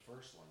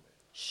first one, babe.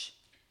 Shh.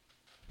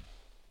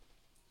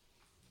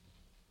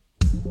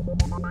 Here we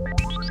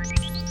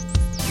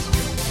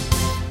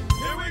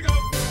go.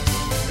 Here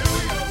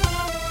we go.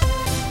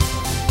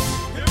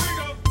 Here we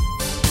go.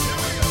 Here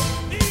we go.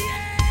 Yeah!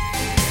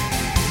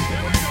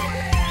 Here we go.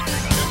 Here we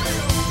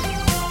go.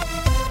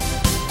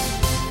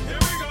 Here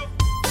we go.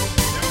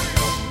 Here we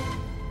go.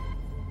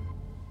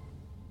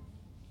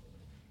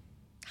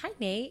 Hi,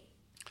 Nate.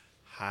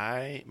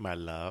 Hi, my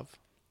love.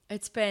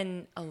 It's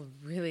been a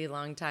really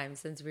long time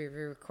since we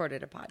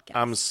recorded a podcast.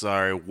 I'm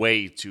sorry,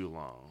 way too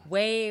long.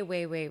 Way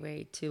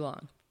too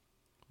long.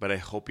 But I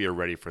hope you're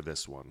ready for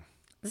this one.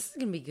 This is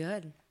going to be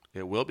good.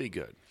 It will be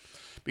good.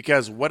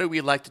 Because what do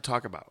we like to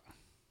talk about?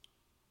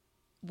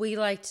 We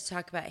like to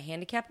talk about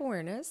handicap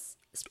awareness,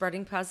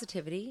 spreading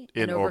positivity,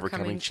 In and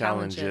overcoming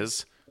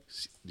challenges.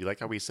 Do you like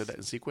how we said that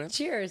in sequence?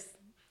 Cheers.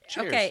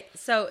 Cheers. Okay,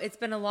 so it's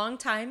been a long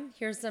time.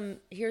 Here's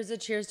a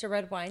cheers to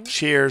red wine.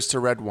 Cheers to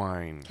red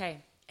wine.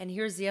 Okay, and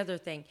here's the other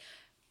thing.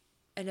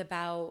 In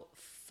about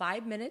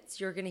 5 minutes,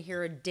 you're going to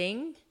hear a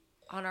ding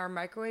on our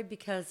microwave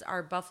because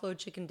our buffalo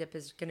chicken dip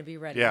is going to be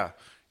ready. Yeah.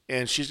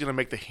 And she's going to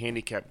make the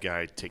handicap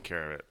guy take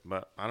care of it.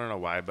 But I don't know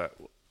why, but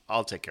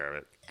I'll take care of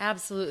it.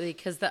 Absolutely,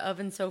 because the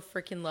oven's so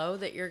freaking low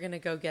that you're going to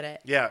go get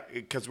it. Yeah,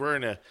 because we're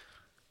in a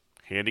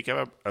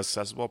handicap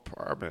accessible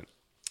apartment.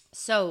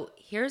 So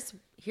here's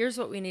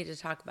what we need to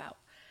talk about.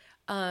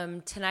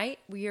 Tonight,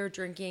 we are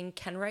drinking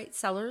Kenwright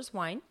Cellars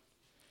wine.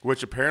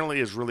 Which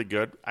apparently is really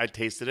good. I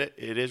tasted it.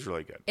 It is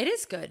really good. It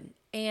is good.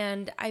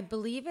 And I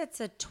believe it's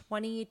a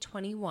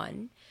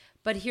 2021.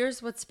 But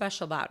here's what's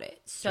special about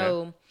it.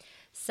 So Okay.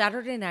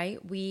 Saturday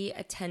night, we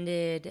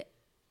attended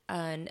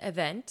an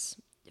event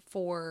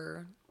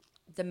for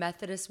the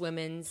Methodist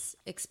Women's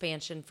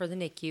expansion for the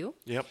NICU.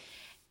 Yep.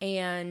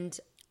 And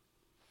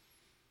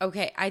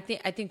okay, I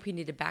think we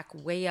need to back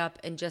way up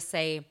and just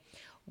say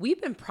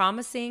we've been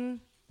promising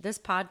this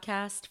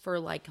podcast for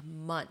like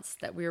months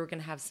that we were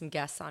going to have some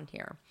guests on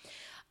here.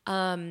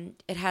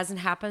 It hasn't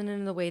happened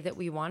in the way that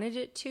we wanted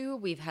it to.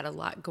 We've had a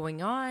lot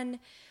going on,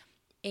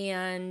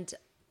 and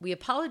we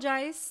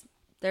apologize.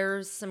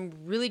 There's some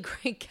really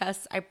great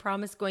guests, I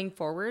promise, going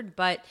forward.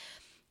 But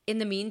in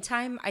the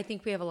meantime, I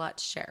think we have a lot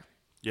to share.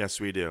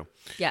 Yes, we do.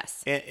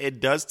 Yes. And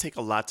it does take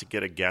a lot to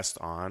get a guest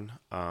on.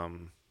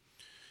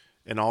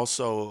 And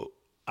also,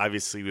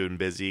 obviously, we've been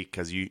busy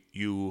because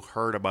you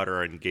heard about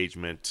our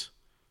engagement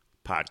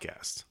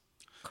podcast.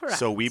 Correct.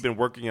 So we've been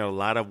working on a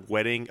lot of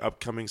wedding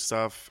upcoming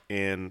stuff.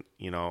 And,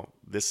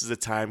 this is a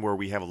time where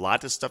we have a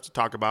lot of stuff to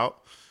talk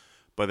about.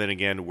 But then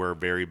again, we're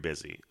very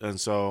busy. And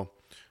so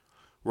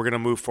we're going to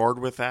move forward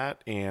with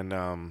that.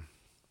 And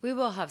We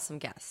will have some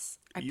guests.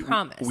 I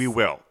promise. We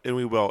will. And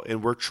we will.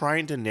 And we're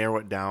trying to narrow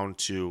it down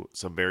to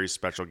some very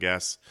special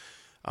guests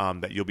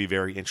that you'll be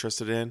very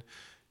interested in.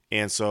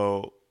 And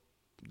so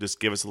just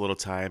give us a little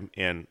time,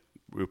 and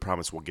we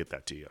promise we'll get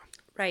that to you.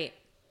 Right.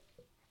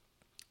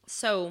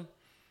 So,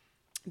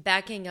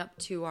 backing up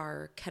to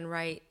our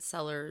Kenwright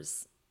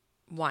Cellars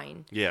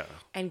wine. Yeah.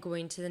 And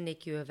going to the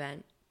NICU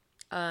event.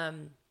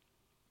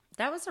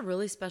 That was a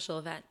really special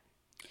event.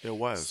 It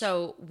was.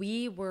 So,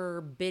 we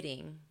were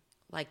bidding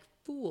like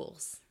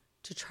fools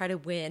to try to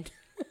win.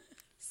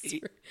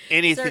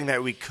 Anything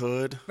that we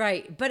could.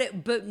 Right.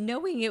 But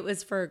knowing it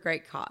was for a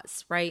great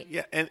cause, right?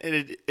 Yeah, and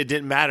it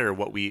didn't matter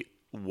what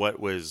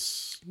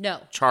was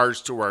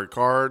charged to our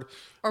card.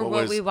 Or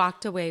what we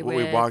walked away with.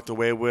 What we walked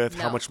away with,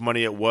 No. how much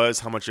money it was,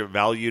 how much it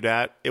valued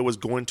at. It was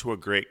going to a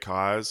great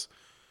cause.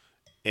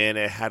 And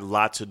it had a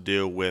lot to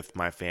do with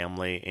my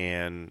family.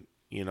 And,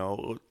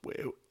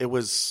 it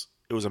was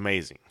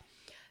amazing.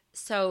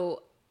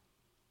 So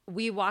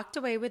we walked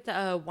away with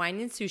a wine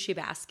and sushi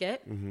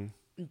basket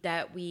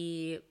that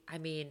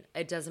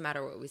it doesn't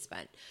matter what we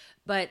spent.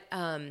 But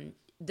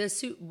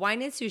the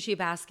wine and sushi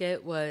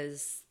basket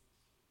was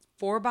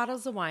 4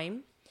 bottles of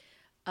wine,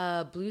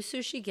 a Blue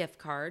Sushi gift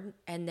card,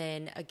 and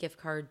then a gift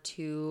card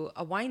to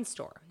a wine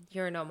store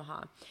here in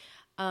Omaha.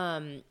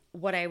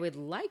 What I would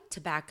like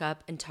to back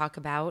up and talk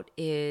about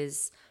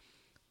is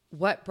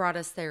what brought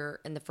us there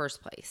in the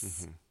first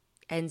place.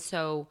 And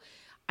so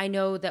I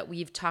know that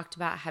we've talked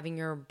about having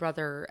your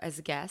brother as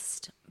a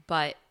guest,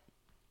 but...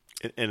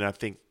 And I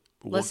think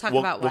let's talk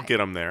about why. We'll get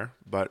them there.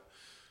 But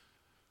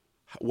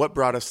what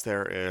brought us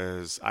there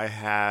is I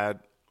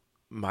had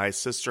my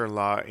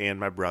sister-in-law and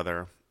my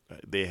brother.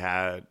 They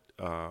had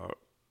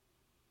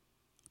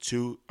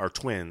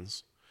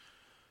twins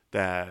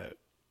that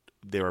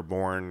they were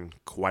born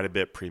quite a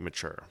bit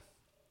premature.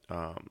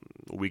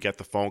 We got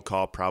the phone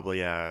call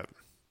probably at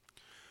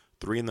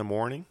 3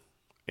 a.m.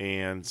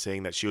 and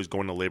saying that she was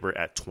going to labor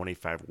at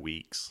 25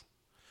 weeks.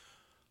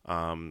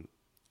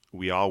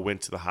 We all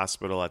went to the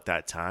hospital at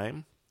that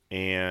time,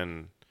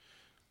 and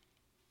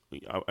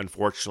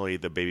unfortunately,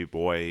 the baby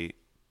boy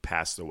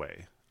passed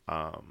away.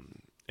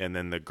 And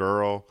then the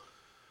girl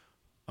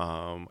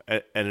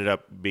ended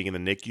up being in the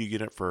NICU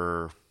unit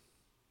for,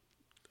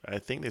 I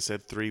think they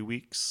said 3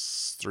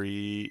 weeks,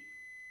 3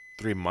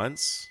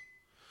 months.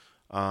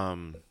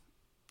 And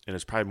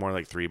it's probably more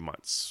like 3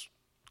 months.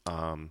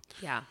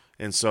 Yeah.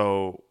 And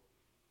so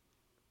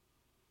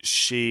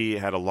She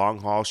had a long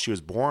haul. She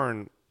was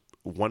born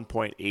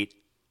 1.8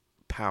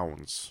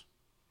 pounds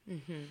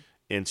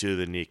into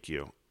the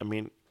NICU. I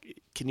mean,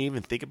 can you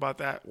even think about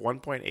that?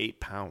 1.8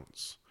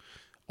 pounds.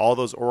 All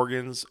those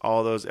organs,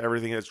 all those,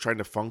 everything that's trying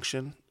to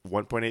function,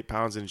 1.8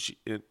 pounds.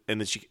 And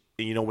then she,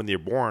 when they're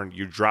born,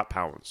 you drop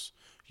pounds.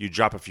 You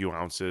drop a few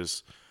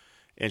ounces.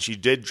 And she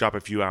did drop a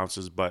few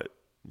ounces, but,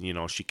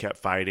 she kept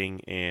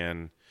fighting.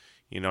 And,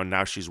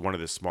 now she's one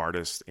of the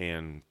smartest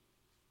and,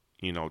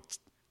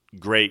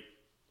 great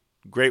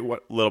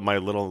my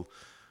little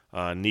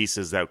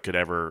nieces that could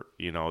ever,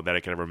 that I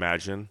could ever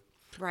imagine.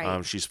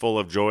 Right. She's full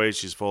of joy.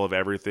 She's full of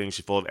everything.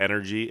 She's full of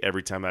energy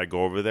every time I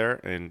go over there.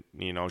 And,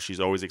 she's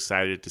always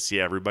excited to see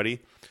everybody.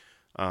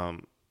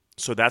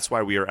 So that's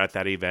why we are at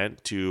that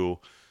event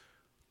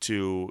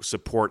to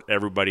support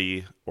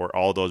everybody or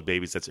all those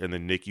babies that's in the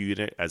NICU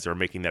unit as they're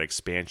making that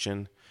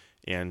expansion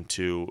and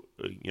to,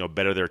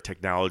 better their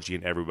technology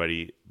and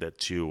everybody that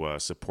to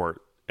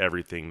support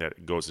everything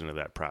that goes into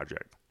that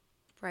project.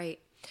 Right.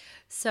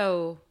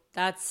 So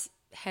that's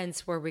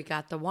hence where we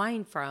got the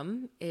wine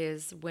from,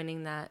 is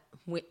winning that.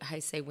 I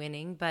say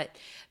winning, but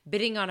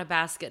bidding on a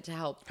basket to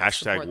help.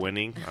 Hashtag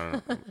winning.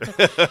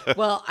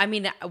 Well, I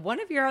mean, one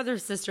of your other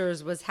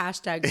sisters was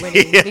hashtag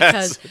winning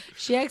because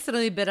she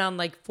accidentally bid on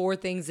like 4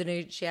 things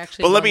and she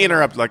actually. But let me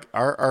interrupt. Like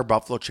our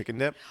buffalo chicken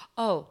dip.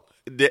 Oh.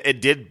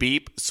 It did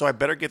beep, so I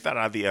better get that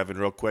out of the oven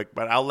real quick.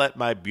 But I'll let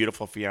my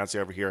beautiful fiance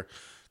over here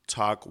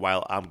talk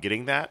while I'm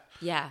getting that.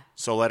 Yeah.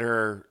 So let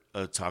her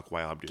talk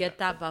while I'm doing Get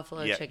that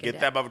buffalo chicken Get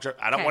dip. that buffalo chicken.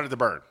 I don't want it to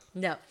burn.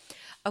 No.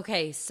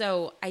 Okay,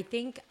 so I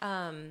think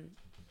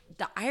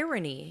the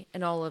irony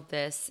in all of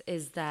this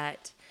is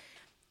that,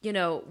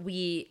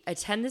 we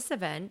attend this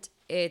event.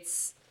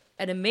 It's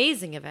an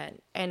amazing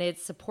event, and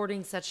it's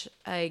supporting such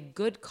a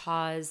good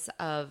cause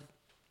of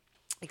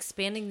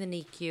expanding the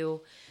NICU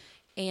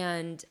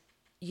and,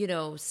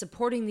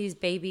 supporting these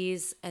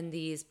babies and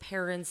these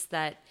parents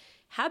that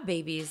have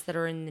babies that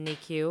are in the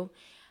NICU.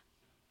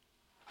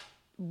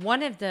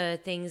 One of the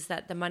things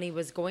that the money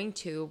was going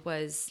to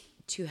was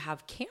to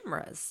have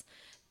cameras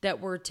that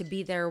were to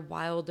be there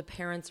while the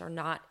parents are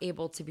not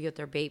able to be with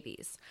their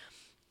babies.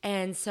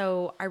 And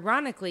so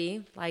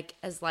ironically, like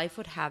as life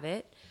would have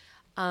it,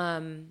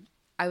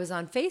 I was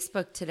on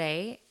Facebook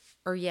today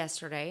or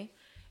yesterday.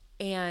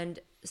 And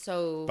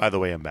so... By the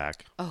way, I'm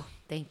back. Oh,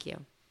 thank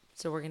you.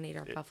 So we're going to eat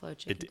our buffalo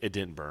chicken. It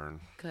didn't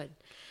burn. Good.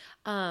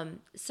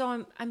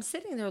 So I'm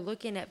sitting there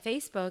looking at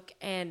Facebook,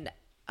 and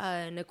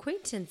an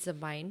acquaintance of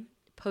mine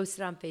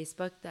posted on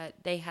Facebook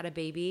that they had a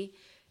baby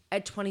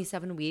at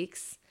 27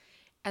 weeks.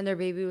 And their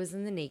baby was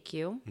in the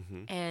NICU,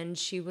 and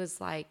she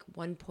was like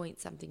 1 point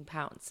something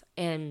pounds.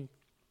 And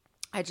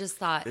I just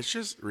thought... It's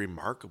just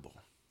remarkable.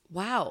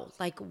 Wow.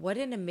 Like, what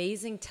an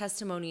amazing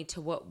testimony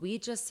to what we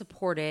just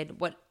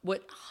supported, what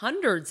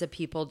hundreds of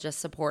people just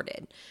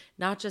supported.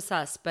 Not just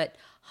us, but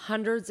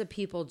hundreds of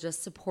people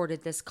just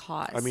supported this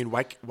cause. I mean,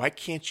 why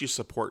couldn't you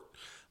support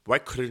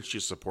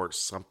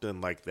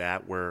something like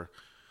that where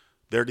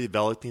they're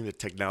developing the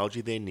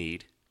technology they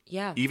need?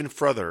 Yeah. Even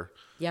further...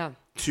 Yeah.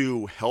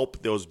 To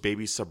help those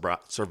babies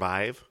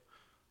survive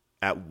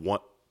at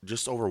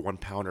just over 1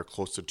 pound or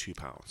close to 2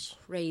 pounds.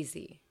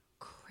 Crazy.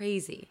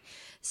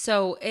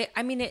 So,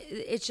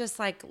 it's just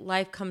like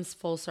life comes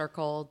full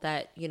circle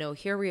that,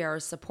 here we are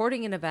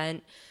supporting an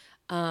event,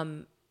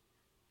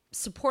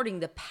 supporting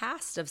the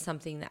past of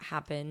something that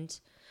happened,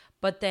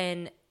 but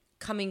then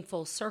coming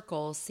full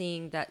circle,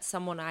 seeing that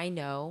someone I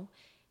know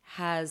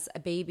has a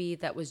baby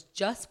that was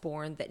just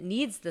born that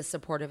needs the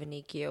support of a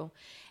NICU.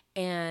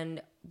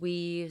 And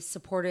we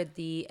supported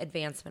the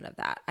advancement of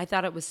that. I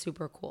thought it was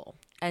super cool.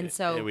 And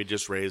we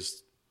just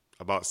raised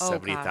about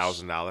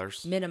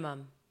 $70,000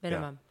 minimum.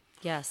 Yeah.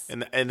 Yes.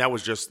 And that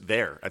was just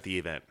there at the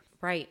event.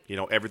 Right.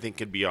 Everything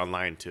could be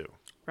online too.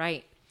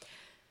 Right.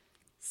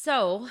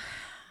 So,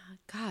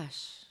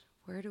 gosh,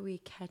 where do we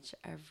catch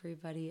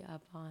everybody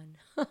up on?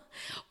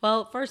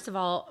 Well, first of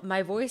all,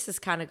 my voice is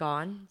kind of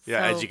gone.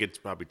 Yeah, so, as you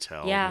could probably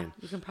tell. Yeah,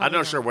 you can probably I'm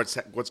not sure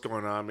what's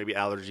going on. Maybe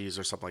allergies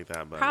or something like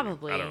that. But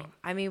probably. I don't know.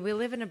 I mean, we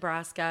live in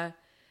Nebraska,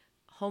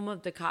 home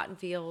of the cotton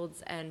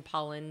fields and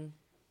pollen.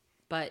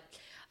 But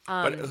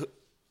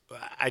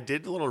I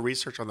did a little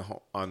research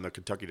on the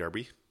Kentucky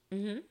Derby.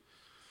 Mm-hmm.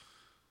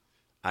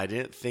 I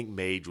didn't think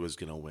Mage was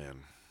going to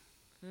win.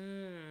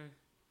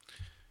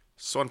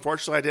 So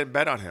unfortunately, I didn't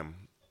bet on him.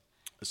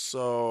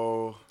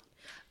 So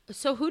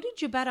who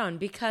did you bet on?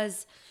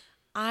 Because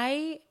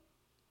I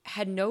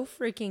had no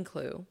freaking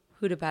clue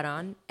who to bet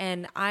on,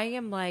 and I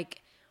am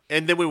like...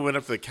 And then we went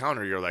up to the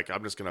counter. You're like,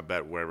 I'm just going to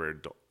bet wherever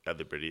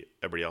everybody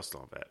else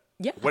don't bet.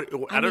 Yeah.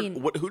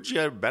 Who'd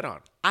you bet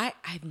on? I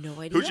have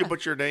no idea. Who'd you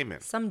put your name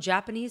in? Some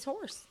Japanese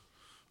horse.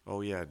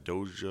 Oh, yeah,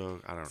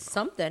 Doja. I don't know.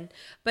 Something.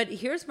 But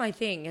here's my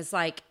thing is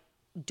like,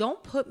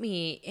 don't put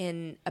me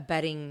in a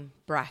betting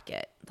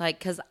bracket. Like,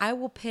 because I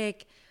will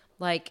pick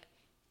like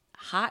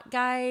hot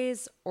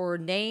guys or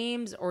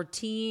names or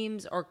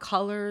teams or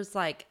colors.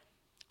 Like,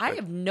 I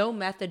have no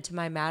method to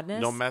my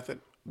madness. No method?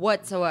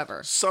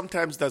 Whatsoever.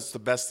 Sometimes that's the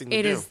best thing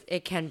to do.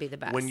 It can be the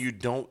best. When you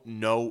don't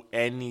know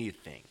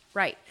anything.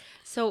 Right.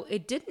 So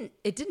it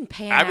didn't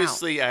pan out.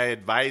 Obviously, I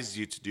advised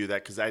you to do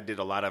that because I did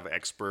a lot of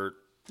expert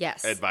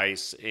Yes.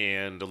 advice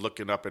and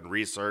looking up and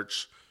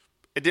research.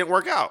 It didn't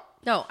work out.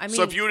 No, I mean,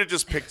 so if you would have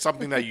just picked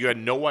something that you had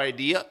no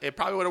idea, it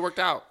probably would have worked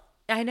out.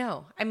 I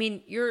know. I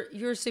mean,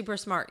 you're super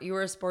smart. You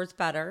were a sports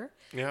bettor,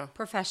 Yeah.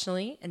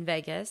 professionally in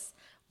Vegas,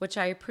 which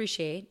I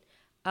appreciate.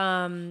 But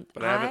I've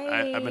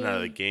been out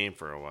of the game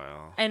for a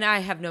while. And I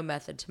have no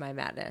method to my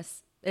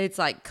madness. It's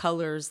like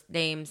colors,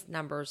 names,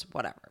 numbers,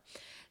 whatever.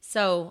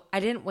 So I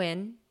didn't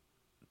win,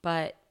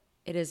 but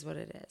it is what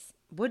it is.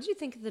 What did you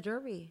think of the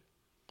Derby?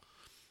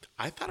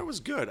 I thought it was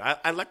good.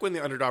 I like when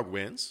the underdog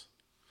wins.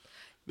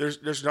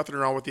 There's nothing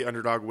wrong with the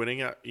underdog winning.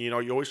 You know,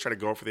 you always try to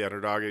go for the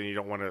underdog, and you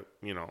don't want to,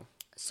 you know.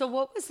 So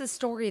what was the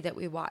story that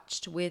we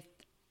watched with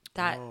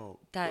that?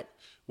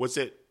 Was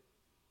it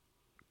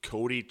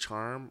Cody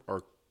Charm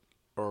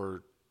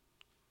or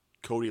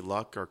Cody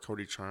Luck or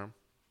Cody Charm?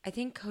 I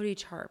think Cody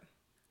Charm.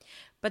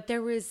 But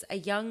there was a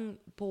young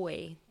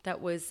boy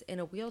that was in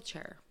a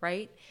wheelchair,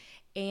 right?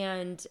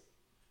 And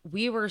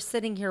we were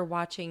sitting here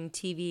watching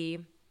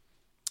TV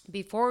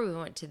before we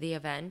went to the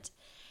event.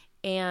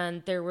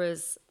 And there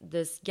was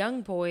this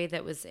young boy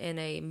that was in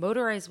a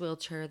motorized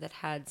wheelchair that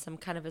had some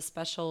kind of a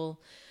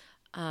special,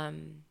 I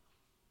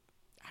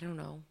don't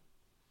know.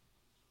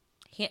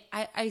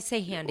 I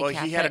say handicap.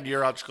 Well, he had a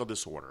neurological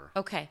disorder.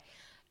 Okay.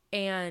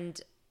 And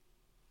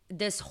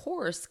this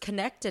horse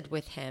connected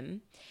with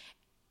him,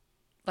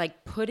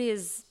 like put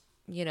his,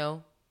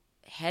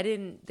 head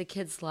in the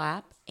kid's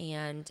lap.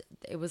 And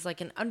it was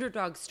like an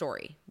underdog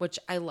story, which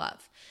I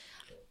love.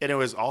 And it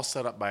was all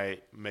set up by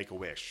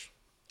Make-A-Wish.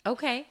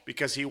 Okay.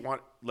 Because he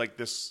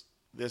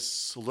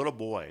this little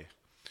boy,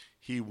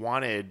 he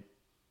wanted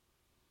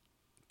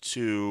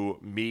to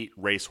meet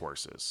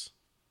racehorses.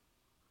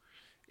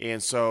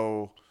 And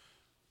so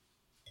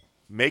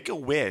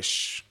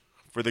Make-A-Wish,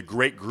 for the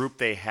great group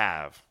they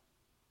have,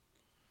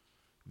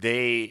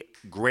 they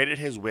granted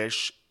his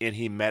wish and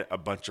he met a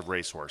bunch of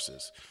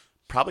racehorses.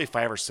 Probably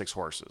 5 or 6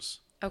 horses.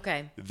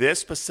 Okay. This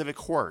specific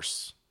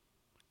horse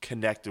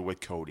connected with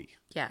Cody.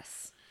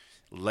 Yes.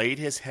 Laid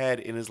his head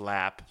in his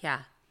lap. Yeah.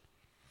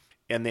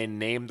 And they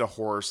named the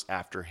horse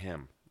after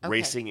him,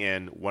 racing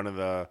in one of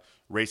the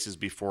races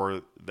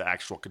before the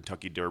actual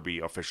Kentucky Derby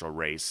official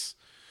race.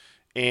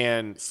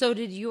 And so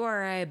did you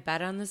or I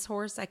bet on this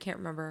horse? I can't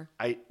remember.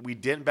 We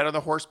didn't bet on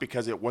the horse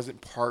because it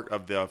wasn't part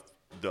of the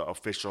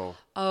official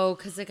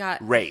because it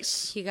got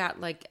race. He got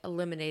like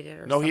eliminated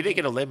or No, something. he didn't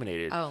get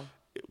eliminated. Oh.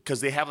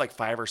 Because they have like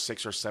 5 or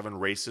 6 or 7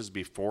 races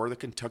before the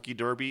Kentucky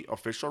Derby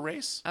official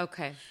race.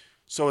 Okay.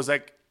 So it was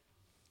like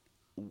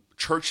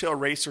Churchill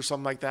race or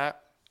something like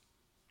that.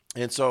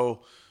 And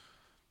so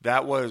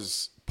that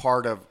was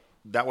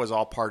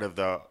all part of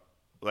the,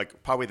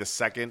 like, probably the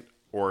second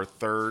or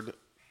third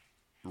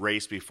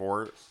race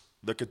before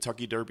the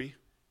Kentucky Derby.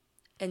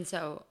 And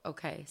so,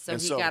 okay. So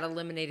he got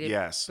eliminated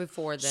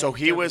before the So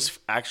he Derby. was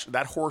actually,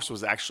 that horse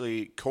was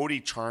actually Cody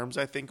Charms,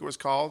 I think it was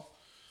called.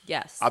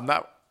 Yes. I'm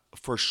not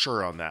for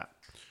sure on that.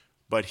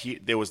 But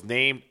it was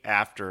named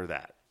after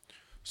that.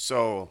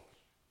 So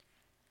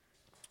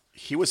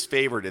he was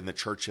favored in the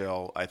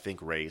Churchill, I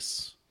think,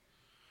 race,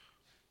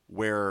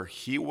 where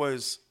he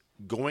was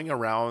going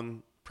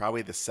around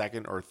probably the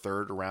second or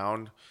third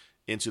round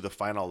into the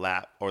final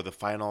lap or the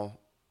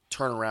final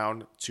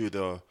turnaround to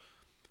the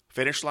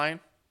finish line.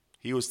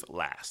 He was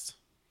last.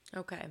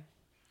 Okay.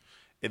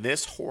 And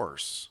this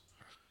horse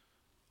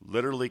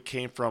literally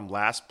came from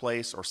last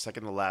place or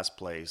second to last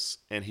place,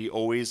 and he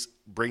always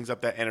brings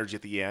up that energy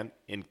at the end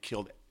and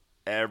killed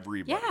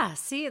everybody. Yeah,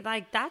 see,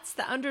 like that's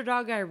the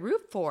underdog I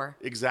root for.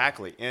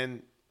 Exactly.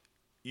 And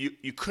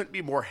you couldn't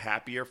be more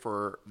happier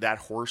for that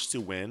horse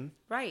to win.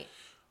 Right.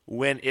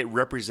 When it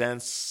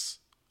represents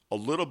a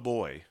little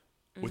boy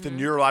with a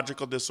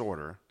neurological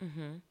disorder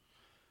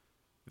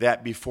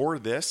that before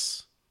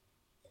this,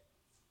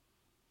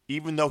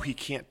 even though he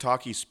can't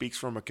talk, he speaks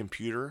from a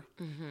computer,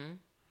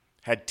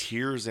 had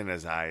tears in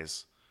his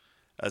eyes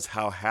as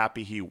how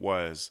happy he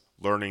was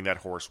learning that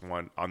horse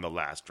won on the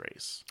last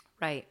race.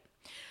 Right.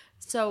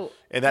 So,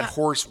 and that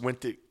horse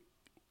went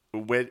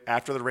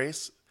after the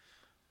race.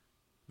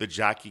 The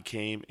jockey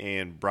came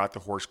and brought the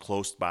horse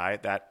close by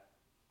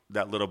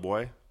that little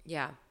boy.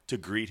 Yeah. To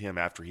greet him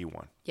after he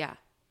won. Yeah,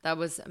 that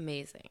was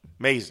amazing.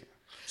 Amazing.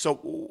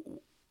 So,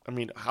 I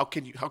mean, how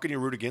can you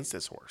root against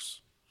this horse?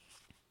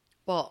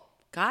 Well,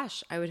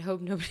 gosh, I would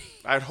hope nobody.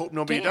 I'd hope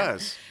nobody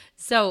does.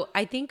 So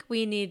I think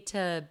we need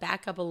to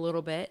back up a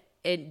little bit.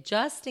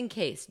 Just in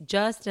case,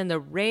 just in the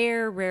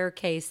rare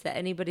case that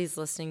anybody's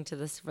listening to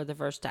this for the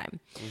first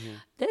time.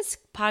 This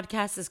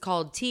podcast is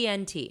called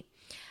TnT.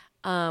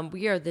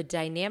 We are the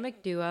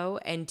dynamic duo,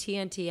 and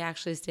TnT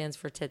actually stands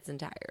for Tits and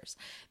Tires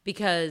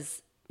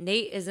because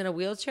Nate is in a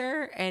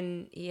wheelchair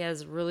and he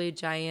has really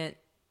giant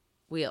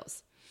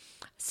wheels.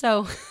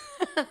 So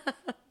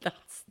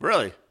that's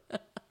really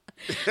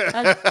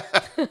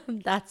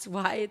that's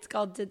why it's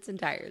called Tits and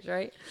Tires,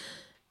 right?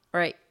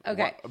 Right.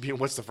 Okay. I mean,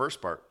 what's the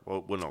first part?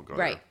 Well, we'll not go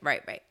right,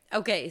 there. Right.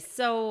 Okay.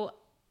 So,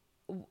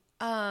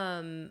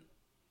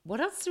 what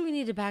else do we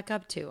need to back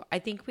up to? I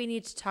think we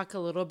need to talk a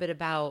little bit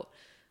about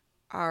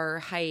our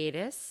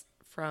hiatus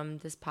from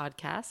this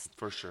podcast.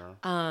 For sure.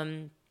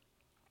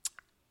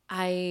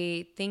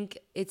 I think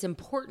it's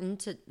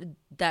important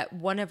that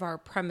one of our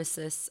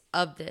premises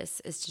of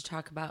this is to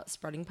talk about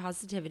spreading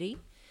positivity,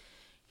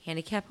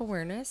 handicap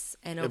awareness,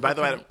 and by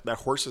the way, that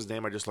horse's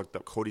name I just looked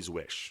up, Cody's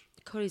Wish.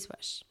 Cody's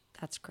Wish.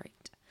 That's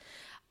great.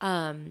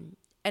 And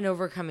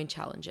overcoming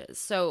challenges.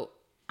 So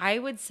I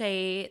would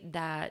say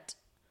that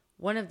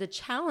one of the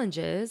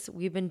challenges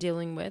we've been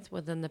dealing with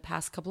within the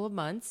past couple of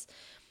months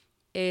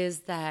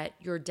is that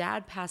your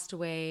dad passed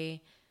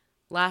away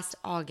last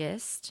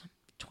August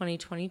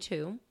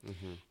 2022,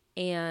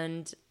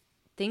 and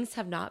things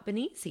have not been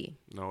easy.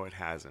 No, it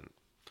hasn't.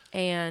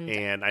 And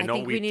I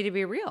think we need to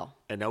be real.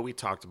 I know we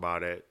talked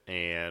about it,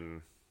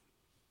 and,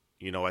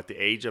 you know, at the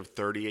age of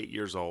 38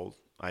 years old,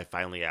 I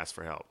finally asked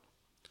for help.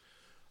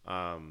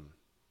 I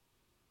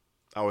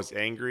was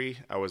angry.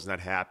 I was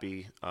not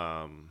happy.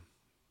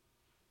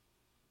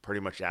 Pretty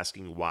much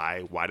asking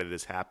why did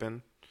this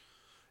happen?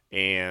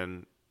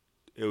 And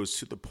it was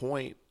to the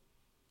point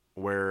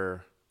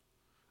where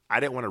I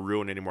didn't want to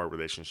ruin any more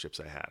relationships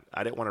I had.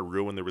 I didn't want to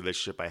ruin the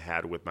relationship I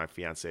had with my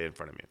fiance in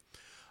front of me.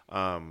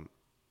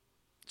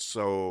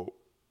 So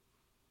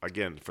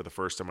again, for the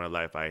first time in my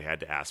life, I had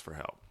to ask for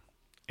help.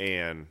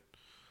 And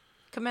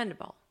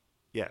commendable.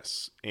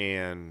 Yes.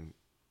 And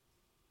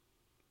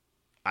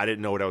I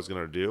didn't know what I was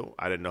going to do.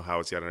 I didn't know how I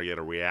was going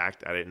to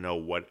react. I didn't know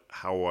what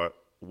I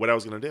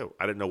was going to do.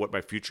 I didn't know what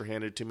my future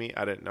handed to me.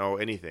 I didn't know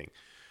anything.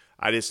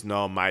 I just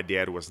know my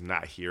dad was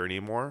not here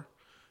anymore.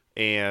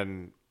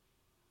 And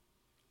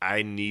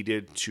I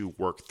needed to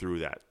work through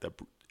that.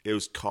 It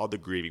was called the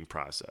grieving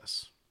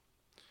process.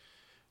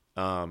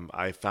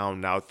 I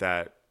found out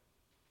that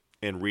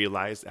and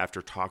realized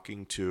after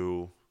talking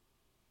to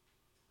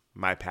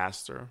my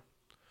pastor,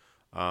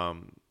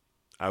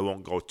 I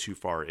won't go too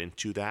far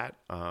into that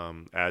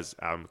as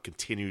I'm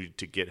continuing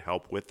to get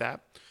help with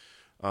that.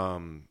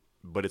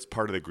 But it's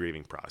part of the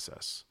grieving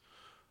process.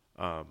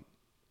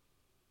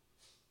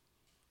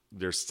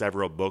 There's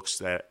several books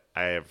that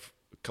a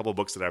couple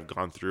books that I've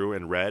gone through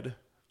and read.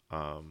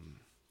 And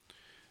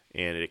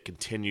it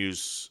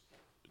continues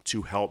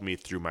to help me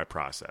through my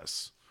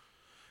process.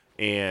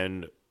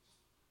 And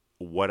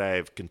what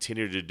I've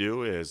continued to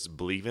do is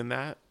believe in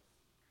that,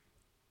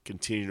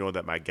 continue to know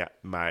that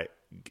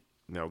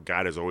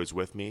God is always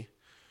with me,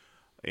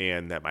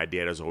 and that my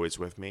dad is always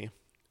with me,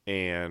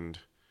 and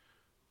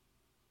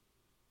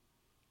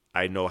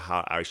I know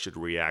how I should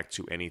react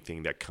to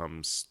anything that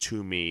comes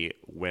to me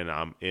when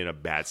I'm in a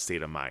bad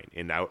state of mind.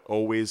 And I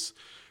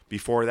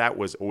before that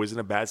was always in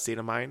a bad state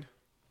of mind,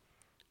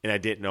 and I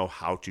didn't know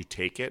how to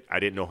take it. I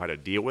didn't know how to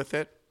deal with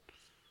it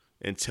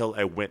until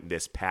I went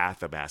this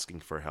path of asking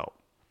for help.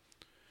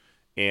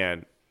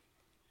 And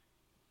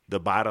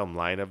the bottom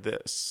line of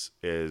this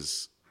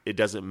is it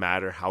doesn't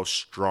matter how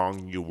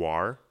strong you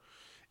are.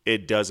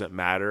 It doesn't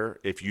matter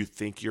if you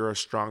think you're a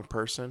strong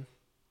person.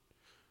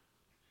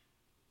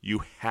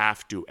 You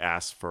have to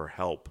ask for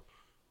help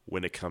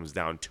when it comes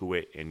down to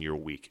it and you're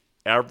weak.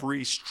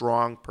 Every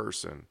strong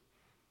person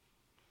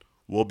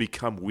will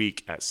become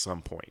weak at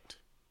some point.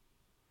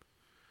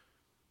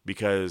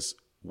 Because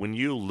when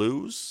you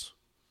lose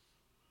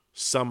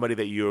somebody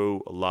that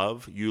you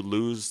love, you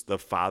lose the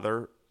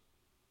father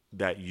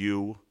that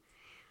you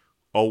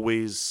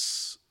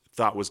always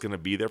thought was going to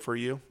be there for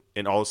you,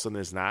 and all of a sudden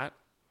is not.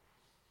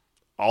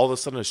 All of a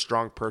sudden, a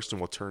strong person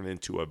will turn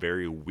into a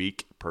very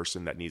weak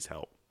person that needs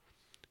help.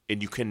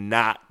 And you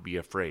cannot be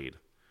afraid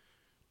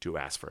to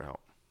ask for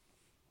help.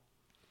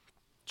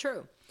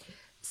 True.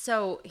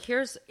 So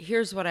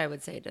here's what I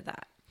would say to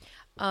that.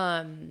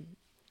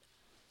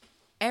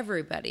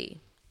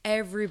 Everybody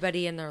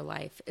in their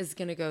life is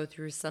going to go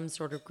through some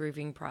sort of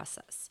grieving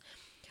process,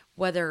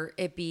 whether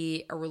it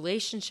be a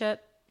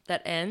relationship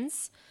that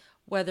ends,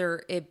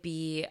 whether it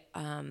be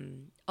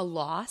a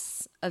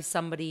loss of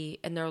somebody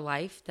in their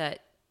life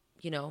that,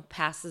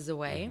 passes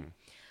away.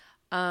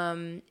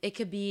 Mm-hmm. It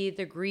could be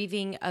the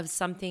grieving of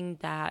something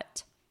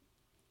that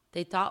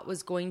they thought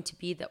was going to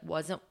be that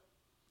wasn't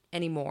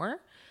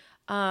anymore.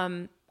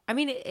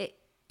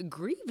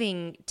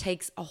 Grieving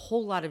takes a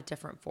whole lot of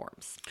different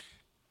forms.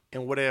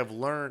 And what I have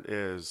learned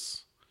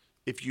is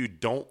if you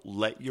don't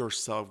let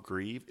yourself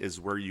grieve is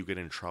where you get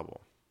in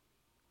trouble.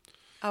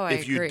 Oh, I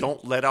agree. If you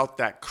don't let out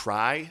that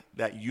cry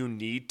that you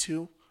need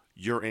to,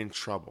 you're in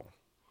trouble.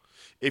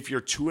 If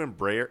you're too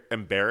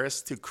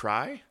embarrassed to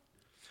cry,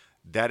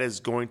 that is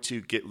going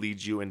to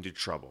lead you into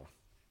trouble.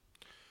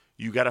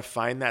 You got to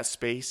find that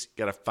space.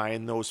 You got to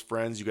find those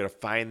friends. You got to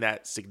find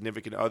that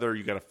significant other.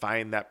 You got to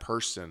find that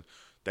person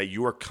that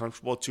you are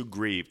comfortable to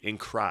grieve and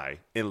cry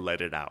and let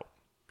it out.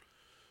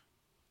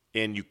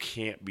 And you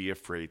can't be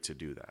afraid to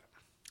do that.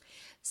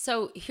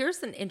 So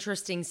here's an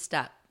interesting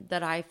step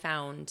that I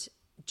found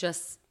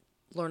just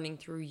learning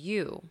through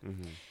you.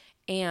 Mm-hmm.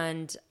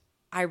 And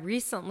I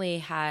recently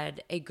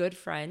had a good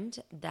friend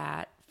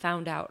that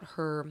found out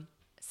her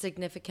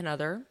significant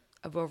other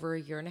of over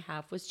 1.5 years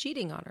was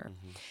cheating on her.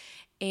 Mm-hmm.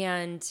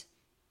 And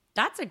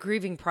that's a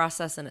grieving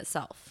process in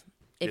itself.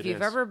 If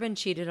you've ever been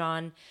cheated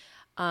on,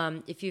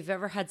 if you've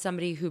ever had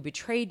somebody who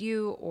betrayed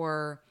you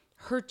or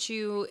hurt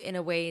you in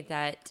a way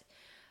that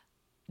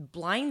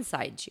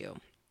blindsides you.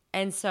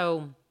 And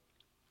so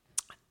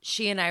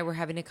she and I were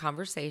having a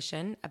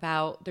conversation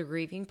about the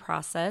grieving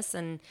process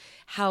and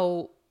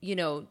how,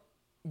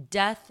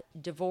 death,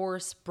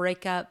 divorce,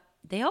 breakup,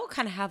 they all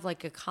kind of have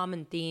like a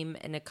common theme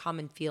and a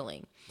common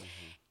feeling.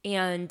 Mm-hmm.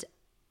 And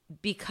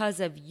because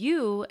of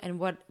you and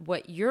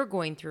what you're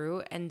going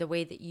through and the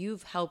way that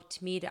you've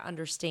helped me to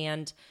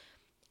understand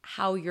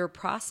how you're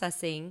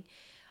processing,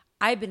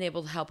 I've been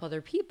able to help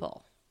other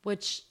people,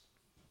 which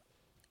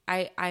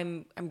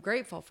I'm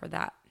grateful for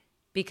that,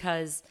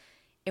 because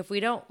if we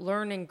don't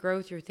learn and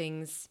grow through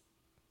things,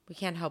 we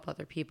can't help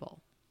other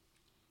people.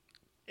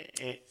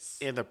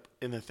 And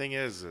the thing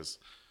is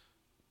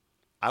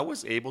I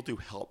was able to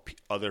help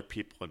other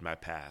people in my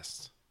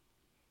past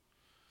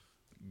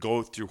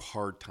go through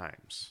hard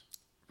times.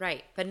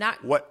 Right, but not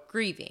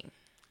grieving,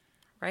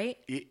 right?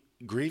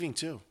 Grieving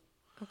too.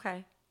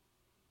 Okay.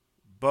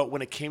 But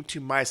when it came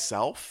to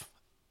myself,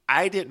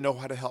 I didn't know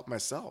how to help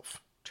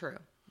myself. True.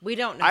 We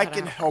don't know how to help I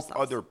can help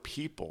ourselves. other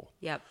people.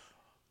 Yep.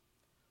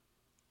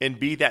 And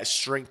be that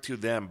strength to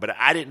them, but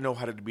I didn't know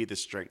how to be the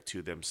strength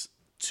to them,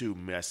 to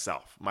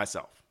myself.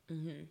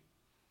 Mm-hmm.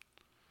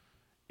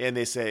 And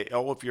they say,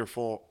 "Oh, if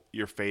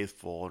you're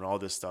faithful, and all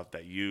this stuff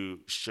that you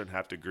shouldn't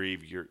have to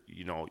grieve.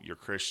 You're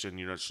Christian.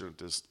 You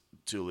shouldn't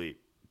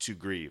to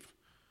grieve."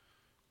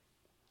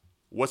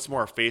 What's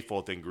more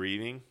faithful than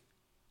grieving?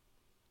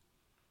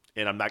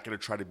 And I'm not going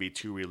to try to be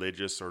too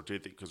religious or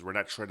because we're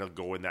not trying to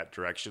go in that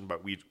direction,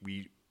 but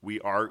we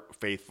are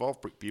faithful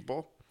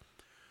people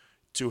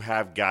to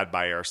have God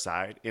by our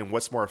side. And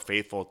what's more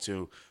faithful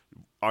to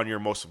on your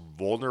most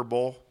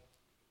vulnerable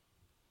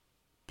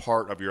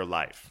part of your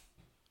life,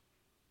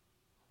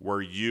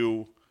 where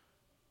you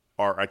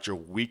are at your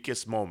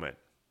weakest moment,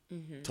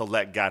 mm-hmm. to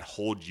let God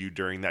hold you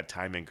during that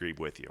time and grieve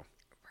with you.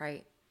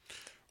 Right.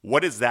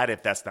 What is that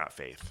if that's not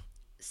faith?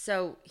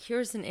 So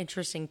here's an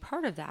interesting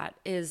part of that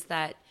is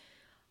that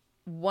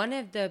one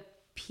of the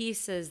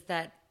pieces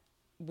that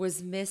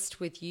was missed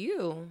with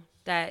you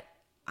that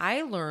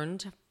I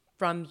learned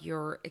from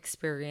your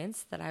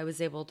experience that I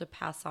was able to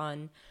pass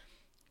on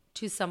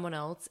to someone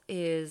else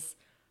is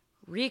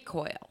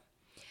recoil.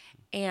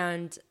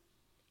 And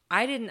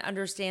I didn't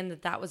understand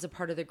that was a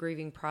part of the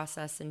grieving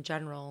process in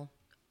general.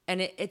 And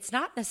it's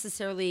not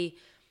necessarily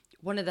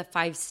one of the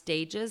 5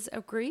 stages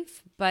of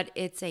grief, but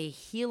it's a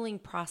healing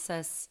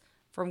process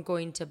from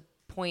going to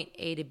point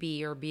A to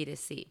B or B to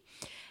C.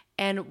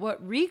 And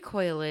what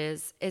recoil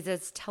is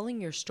it's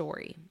telling your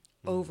story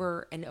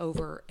over and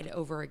over and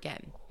over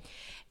again.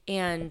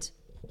 And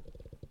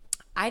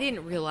I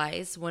didn't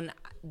realize when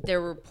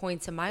there were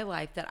points in my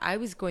life that I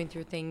was going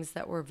through things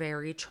that were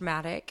very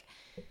traumatic.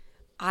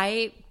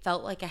 I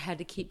felt like I had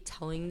to keep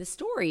telling the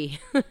story.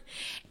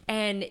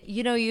 And,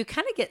 you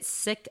kind of get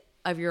sick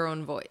of your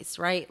own voice,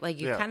 right? Like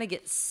you kind of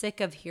get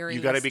sick of hearing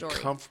the story. You got to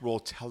be comfortable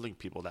telling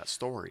people that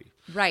story.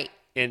 Right.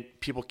 And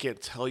people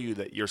can't tell you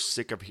that you're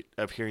sick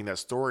of hearing that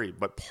story.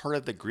 But part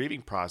of the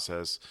grieving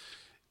process,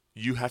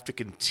 you have to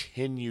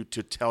continue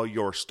to tell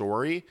your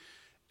story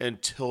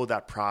until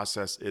that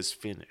process is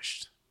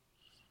finished.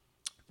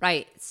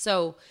 Right.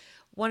 So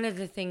one of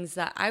the things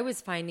that I was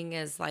finding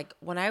is like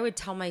when I would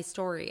tell my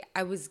story,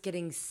 I was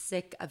getting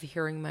sick of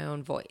hearing my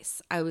own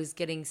voice. I was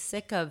getting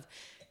sick of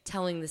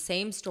telling the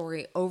same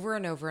story over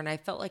and over. And I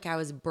felt like I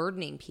was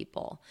burdening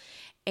people.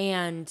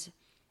 And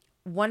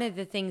one of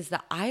the things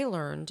that I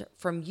learned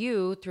from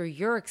you through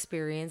your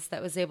experience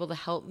that was able to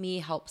help me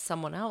help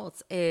someone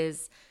else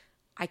is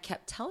I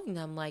kept telling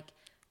them, like,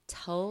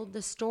 tell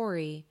the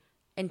story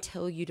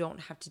until you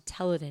don't have to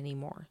tell it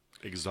anymore.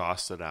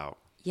 Exhaust it out.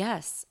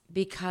 Yes,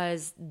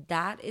 because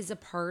that is a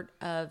part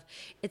of,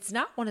 it's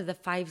not one of the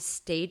 5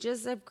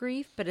 stages of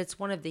grief, but it's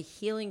one of the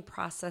healing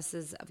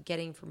processes of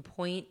getting from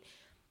point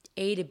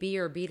A to B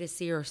or B to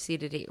C or C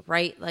to D,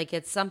 right? Like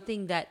it's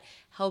something that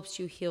helps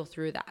you heal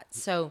through that.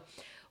 So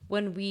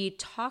when we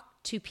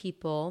talk to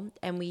people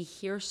and we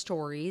hear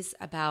stories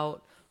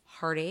about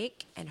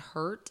heartache and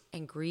hurt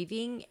and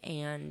grieving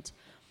and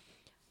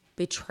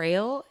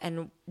betrayal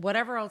and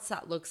whatever else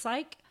that looks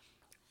like,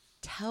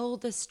 tell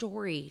the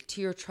story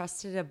to your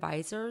trusted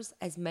advisors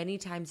as many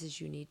times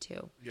as you need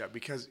to. Yeah,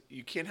 because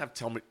you can't have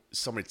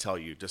somebody tell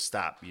you to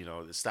stop,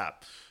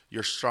 stop.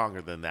 You're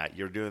stronger than that.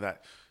 You're doing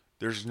that.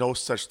 There's no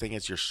such thing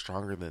as you're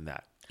stronger than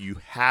that. You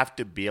have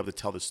to be able to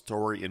tell the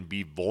story and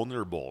be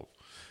vulnerable.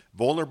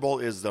 Vulnerable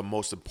is the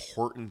most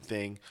important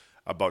thing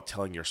about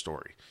telling your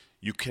story.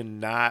 You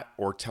cannot,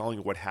 or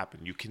telling what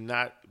happened, you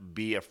cannot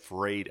be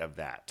afraid of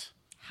that.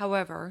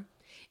 However,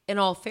 in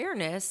all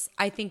fairness,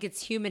 I think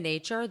it's human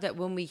nature that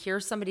when we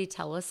hear somebody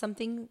tell us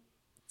something,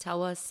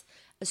 tell us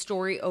a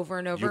story over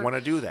and over. You want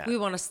to do that. We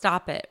want to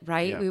stop it,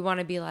 right? Yeah. We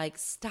want to be like,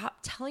 stop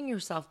telling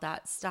yourself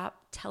that.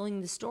 Stop telling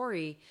the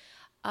story.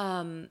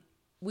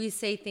 We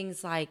say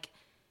things like,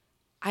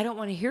 I don't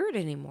want to hear it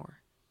anymore.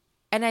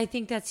 And I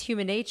think that's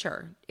human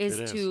nature,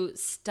 is to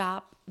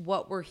stop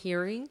what we're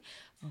hearing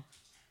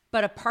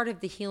But a part of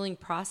the healing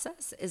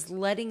process is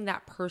letting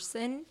that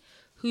person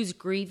who's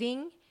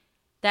grieving,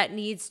 that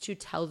needs to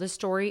tell the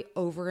story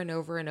over and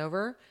over and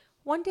over,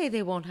 one day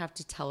they won't have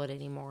to tell it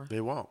anymore.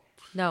 They won't.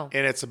 No.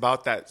 And it's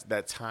about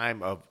that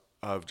time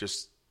of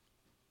just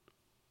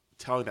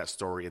telling that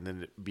story and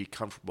then be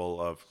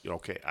comfortable of,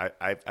 okay,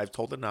 I've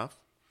told enough.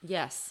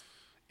 Yes.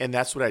 And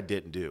that's what I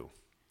didn't do.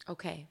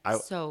 Okay.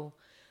 So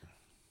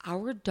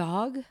our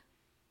dog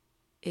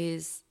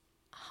is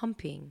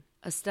humping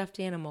a stuffed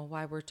animal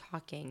while we're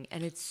talking,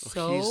 and it's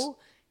so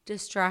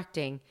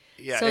distracting.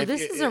 Yeah, so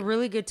this is a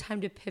really good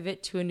time to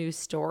pivot to a new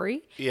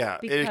story. Yeah,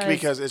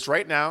 because it's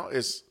right now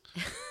is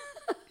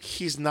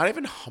he's not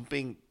even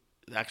humping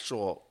the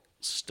actual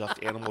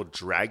stuffed animal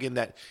dragon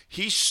that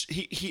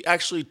he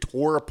actually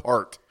tore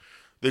apart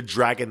the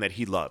dragon that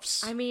he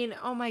loves. I mean,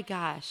 oh my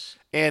gosh.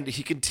 And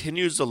he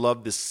continues to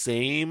love the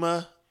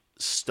same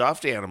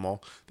stuffed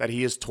animal that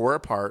he has tore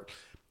apart,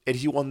 and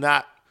he will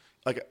not,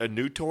 like a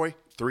new toy,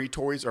 3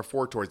 toys or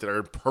 4 toys that are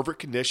in perfect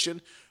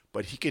condition,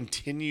 but he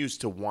continues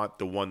to want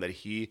the one that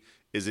he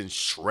is in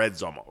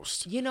shreds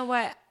almost. You know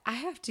what? I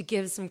have to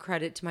give some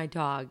credit to my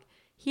dog.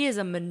 He is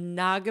a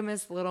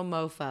monogamous little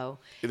mofo.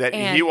 That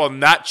he will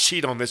not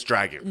cheat on this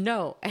dragon.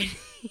 No. And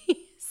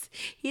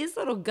he's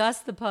little Gus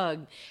the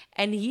pug.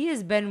 And he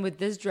has been with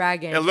this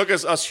dragon. And look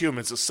at us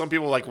humans. Some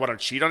people want to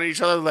cheat on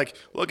each other. Like,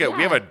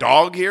 we have a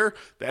dog here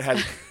that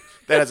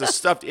has a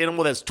stuffed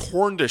animal that's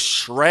torn to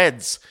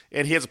shreds.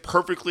 And he has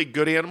perfectly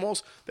good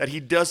animals that he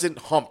doesn't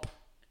hump.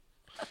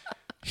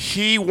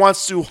 He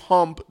wants to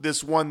hump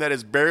this one that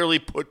is barely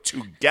put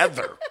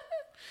together.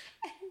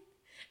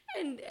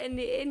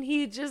 And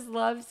he just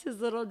loves his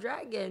little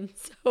dragon.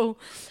 So,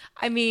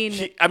 I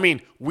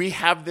mean, we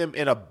have them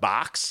in a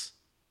box,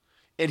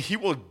 and he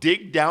will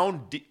dig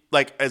down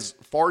like as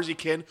far as he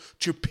can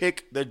to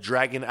pick the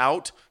dragon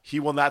out. He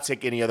will not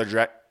take any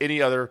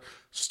other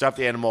stuffed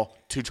animal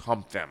to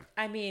hump them.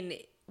 I mean,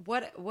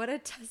 what a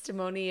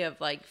testimony of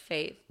like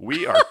faith.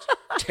 We are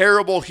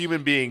terrible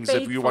human beings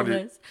if we want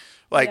to,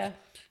 like. Yeah.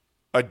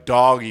 A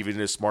dog even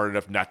is smart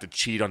enough not to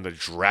cheat on the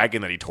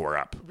dragon that he tore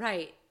up.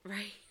 Right.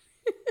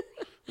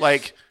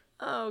 Like,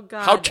 oh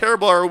God, how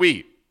terrible are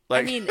we?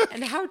 Like, I mean,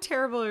 and how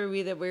terrible are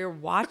we that we're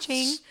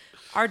watching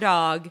our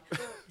dog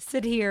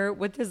sit here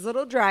with his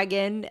little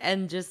dragon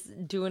and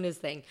just doing his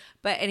thing?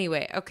 But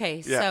anyway,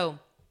 okay, so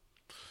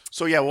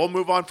yeah, we'll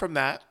move on from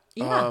that.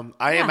 Yeah,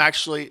 I am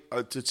actually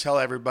to tell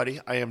everybody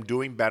I am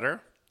doing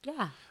better.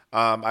 Yeah.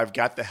 I've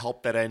got the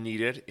help that I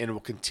needed, and will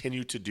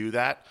continue to do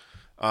that.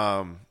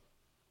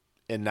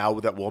 And now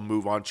that we'll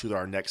move on to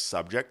our next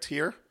subject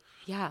here.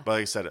 Yeah. But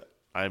like I said,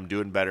 I'm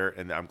doing better,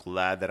 and I'm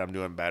glad that I'm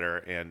doing better.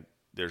 And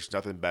there's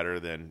nothing better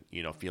than,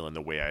 feeling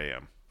the way I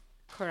am.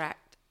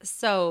 Correct.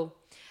 So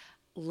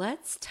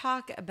let's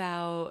talk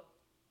about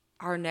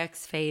our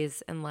next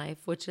phase in life,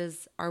 which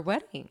is our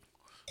wedding.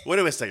 Wait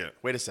a second.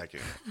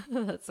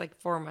 That's like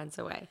 4 months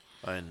away.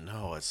 I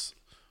know. It's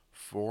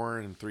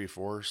 4 3/4,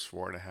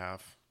 4.5.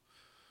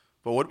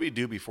 But what did we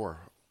do before?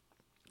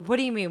 What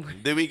do you mean?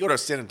 Did we go to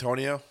San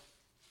Antonio?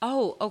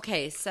 Oh,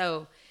 okay.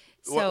 So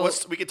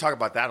we could talk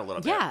about that a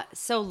little bit. Yeah.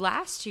 So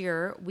last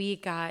year we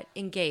got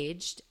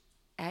engaged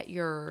at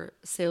your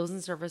sales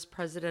and service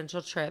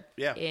presidential trip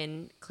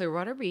in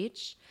Clearwater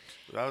Beach.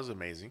 That was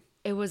amazing.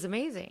 It was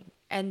amazing.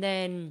 And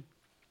then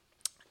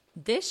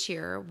this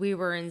year we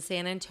were in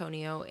San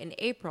Antonio in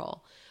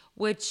April,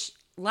 which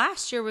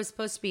last year was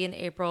supposed to be in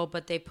April,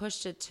 but they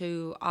pushed it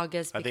to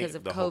August because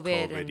of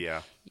COVID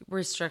and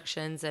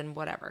restrictions and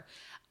whatever.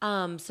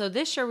 So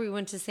this year we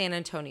went to San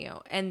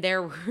Antonio, and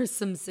there were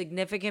some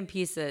significant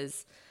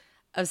pieces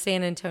of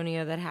San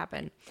Antonio that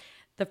happened.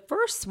 The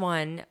first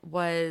one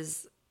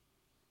was,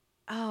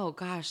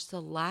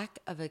 the lack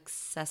of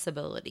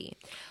accessibility.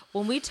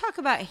 When we talk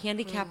about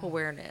handicap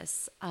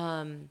awareness,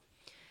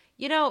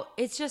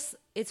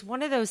 it's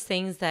one of those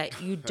things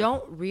that you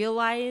don't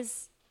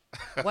realize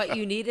what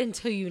you need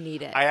until you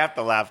need it. I have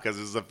to laugh because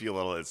there's a few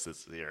little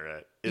instances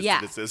here.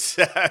 Instances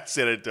at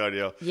San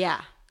Antonio.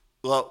 Yeah.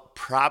 Well,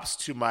 props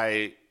to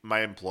my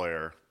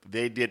employer.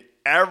 They did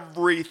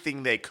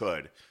everything they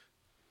could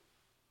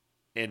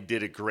and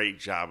did a great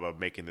job of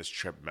making this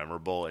trip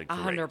memorable and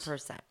great.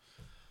 100%.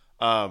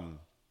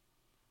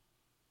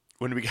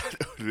 When we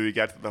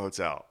got to the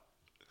hotel,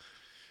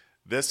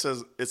 it's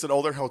an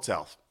older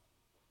hotel.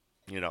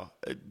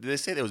 They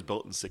say it was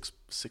built in six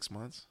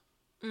months.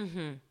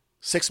 Mm-hmm.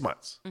 6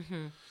 months.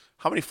 Mm-hmm.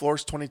 How many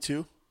floors?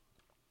 22?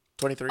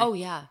 23? Oh,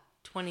 yeah.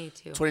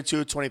 22.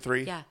 22,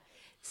 23? Yeah.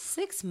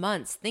 6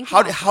 months.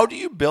 How do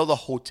you build a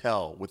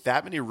hotel with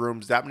that many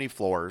rooms, that many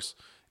floors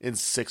in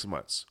 6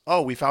 months?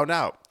 Oh, we found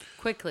out.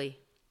 Quickly.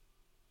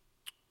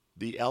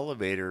 The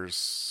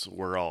elevators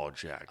were all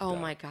jacked up.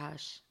 My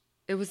gosh.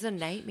 It was a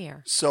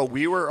nightmare. So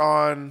we were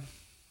on...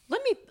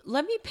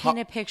 Let me paint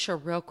a picture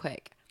real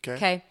quick.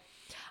 Okay?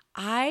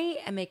 I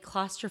am a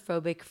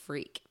claustrophobic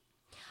freak.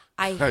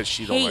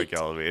 She don't like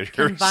elevators.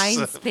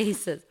 Confined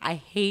spaces. I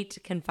hate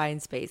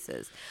confined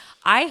spaces.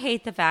 I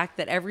hate the fact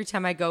that every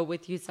time I go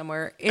with you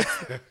somewhere, it's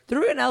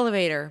through an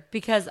elevator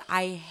because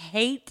I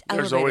hate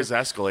elevators. There's always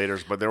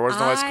escalators, but there was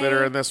no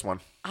escalator in this one.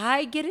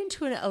 I get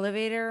into an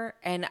elevator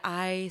and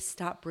I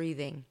stop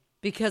breathing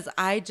because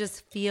I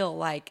just feel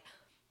like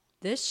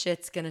this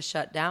shit's going to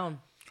shut down.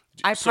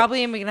 I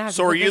probably am going to have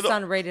to put this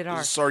on rated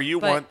R. So are you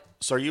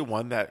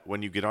one that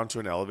when you get onto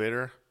an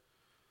elevator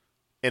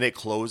and it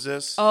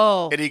closes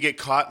and you get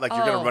caught like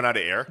you're going to run out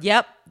of air?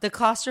 Yep. The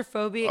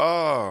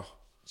claustrophobia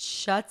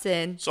shuts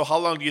in. So how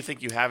long do you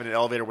think you have in an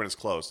elevator when it's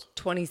closed?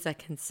 20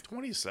 seconds.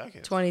 20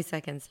 seconds? 20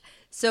 seconds.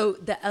 So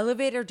the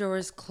elevator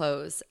doors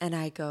close and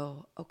I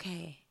go,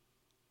 okay,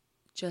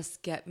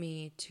 just get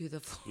me to the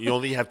floor. You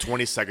only have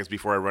 20 seconds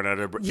before I run out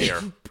of air.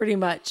 Pretty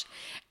much.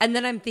 And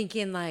then I'm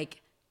thinking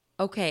like,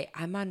 okay,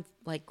 I'm on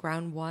like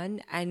ground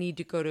 1. I need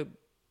to go to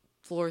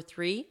floor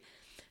 3.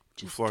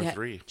 Floor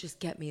 3. Just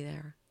get me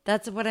there.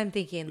 That's what I'm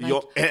thinking.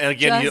 Like, and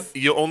again,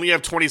 you only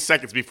have 20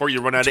 seconds before you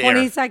run out of air.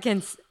 20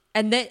 seconds.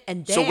 And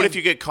then So what if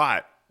you get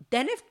caught?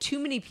 Then if too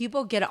many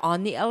people get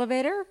on the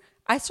elevator,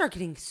 I start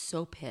getting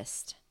so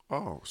pissed.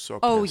 Oh, so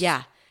pissed. Oh,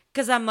 yeah.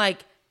 Because I'm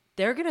like,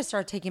 they're going to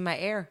start taking my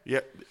air.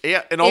 Yeah.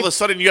 And all of a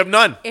sudden you have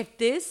none. If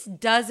this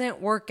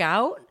doesn't work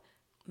out,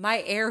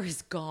 my air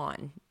is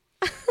gone.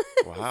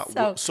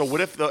 Wow. So what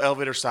if the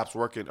elevator stops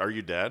working? Are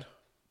you dead?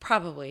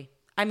 Probably.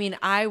 I mean,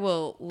 I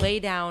will lay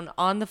down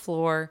on the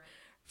floor,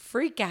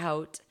 freak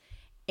out,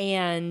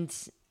 and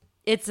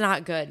it's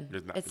not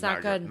good. It's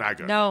not good. Not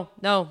good.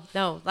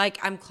 No. Like,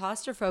 I'm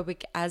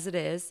claustrophobic as it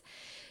is.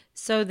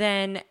 So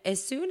then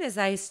as soon as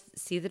I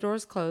see the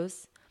doors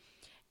close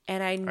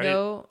and I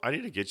know... I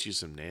need to get you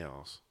some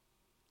nails.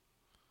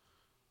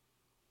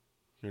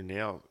 You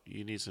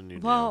need some new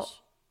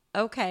nails.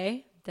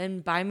 Okay.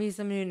 Then buy me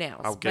some new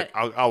nails.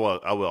 I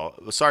will.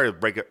 Sorry to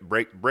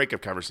break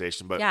up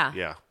conversation, but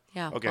yeah.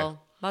 Okay.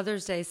 Well,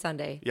 Mother's Day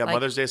Sunday. Yeah, like,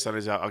 Mother's Day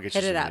Sundays. I'll get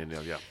you some new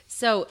nails. Yeah.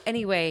 So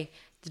anyway,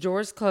 the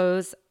doors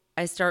close.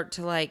 I start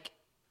to like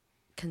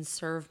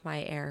conserve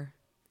my air,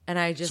 and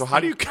I just. So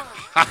how do you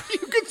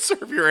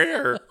conserve your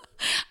air?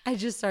 I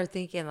just start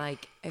thinking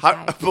like.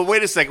 But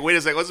wait a second.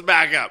 Let's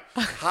back up.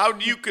 How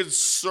do you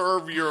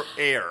conserve your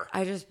air?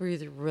 I just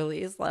breathe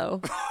really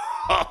slow.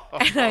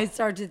 And I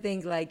start to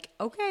think like,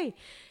 okay,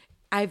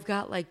 I've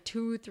got like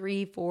 2,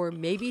 3, 4,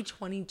 maybe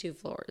 22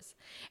 floors.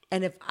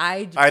 And if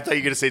I thought you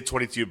were going to say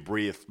 22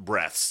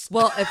 breaths.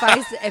 Well,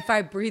 if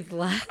I breathe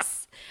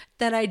less,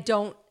 then I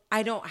don't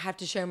have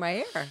to share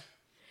my air.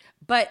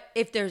 But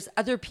if there's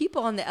other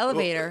people on the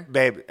elevator,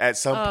 babe, at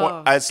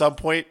some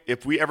point,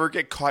 if we ever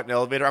get caught in an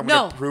elevator, I'm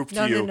going to prove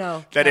to you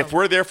that if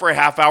we're there for a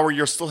half hour,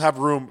 you'll still have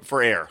room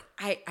for air.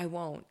 I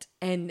won't.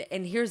 And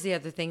here's the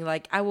other thing.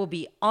 Like, I will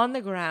be on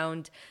the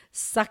ground,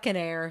 sucking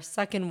air,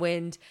 sucking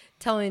wind,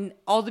 telling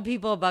all the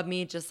people above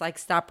me, just like,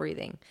 stop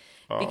breathing.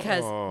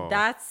 Because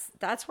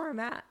that's where I'm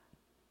at.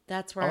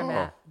 That's where I'm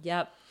at.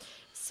 Yep.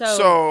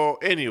 So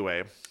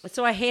anyway.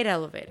 So I hate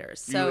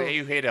elevators. So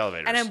you hate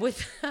elevators. And I'm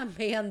with a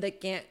man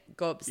that can't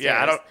go upstairs.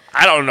 Yeah,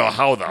 I don't know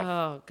how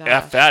the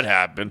F that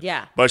happened.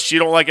 Yeah. But she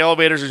don't like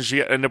elevators and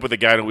she ended up with a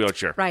guy in a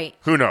wheelchair. Right.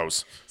 Who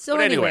knows? So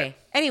but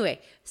anyway,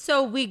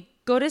 so we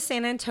go to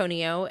San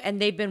Antonio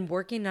and they've been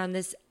working on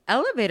this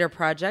elevator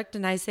project,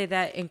 and I say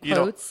that in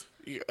quotes.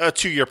 A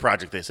 2-year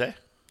project, they say,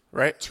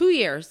 right? 2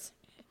 years.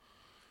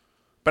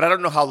 But I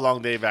don't know how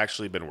long they've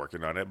actually been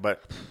working on it,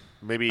 but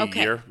maybe a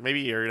year,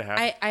 maybe a year and a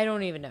half. I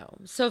don't even know.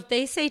 So if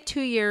they say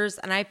 2 years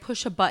and I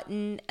push a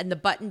button and the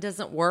button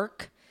doesn't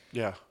work,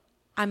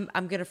 I'm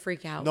gonna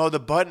freak out. No, the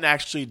button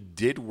actually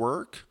did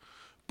work,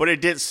 but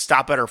it didn't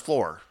stop at her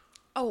floor.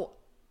 Oh,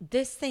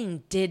 this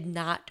thing did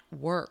not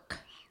work.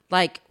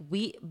 Like,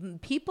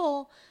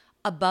 people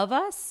above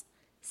us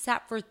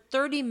sat for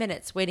 30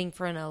 minutes waiting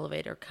for an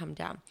elevator to come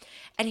down.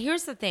 And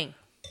here's the thing.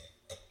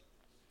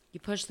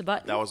 You push the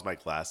button. That was my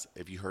class.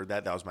 If you heard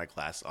that was my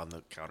class on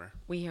the counter.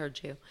 We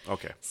heard you.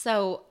 Okay.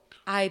 So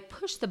I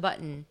pushed the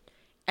button,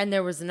 and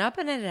there was an up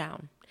and a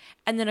down.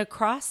 And then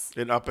across.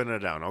 An up and a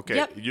down. Okay.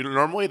 Yep.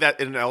 Normally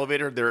that in an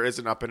elevator, there is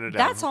an up and a down.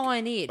 That's all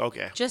I need.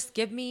 Okay. Just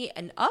give me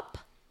an up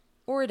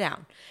or a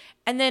down.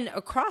 And then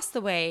across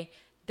the way,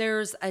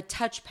 there's a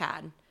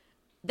touchpad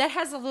that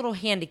has a little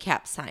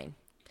handicap sign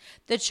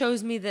that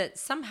shows me that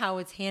somehow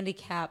it's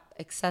handicap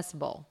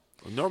accessible.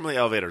 Well, normally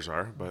elevators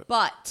are,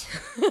 but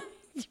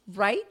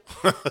right?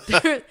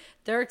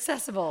 they're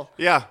accessible.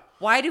 Yeah.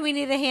 Why do we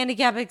need a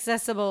handicap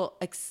accessible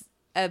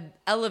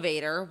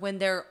elevator when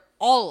they're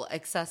all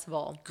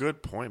accessible?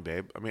 Good point,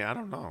 babe. I mean, I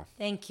don't know.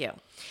 Thank you.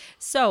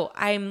 So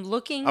I'm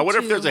looking. I wonder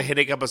if there's a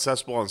handicap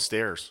accessible on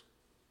stairs.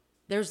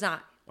 There's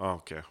not. Oh,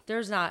 okay.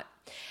 There's not.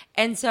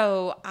 And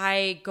so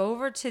I go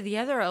over to the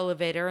other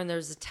elevator and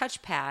there's a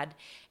touchpad,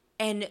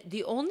 and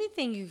the only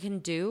thing you can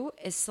do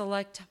is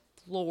select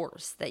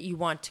floors that you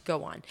want to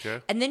go on.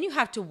 Okay. And then you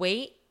have to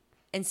wait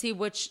and see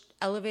which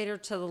elevator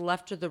to the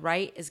left or the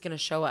right is going to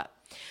show up.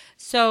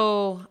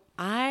 So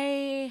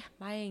my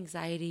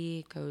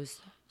anxiety goes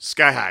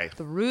sky high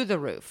through the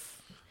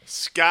roof.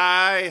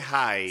 Sky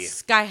high.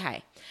 Sky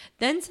high.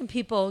 Then some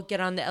people get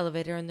on the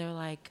elevator and they're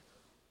like,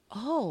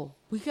 oh,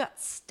 we got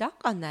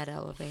stuck on that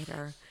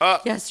elevator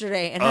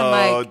yesterday. And I'm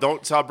like,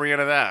 don't tell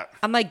Brianna that.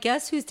 I'm like,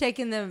 guess who's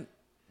taking the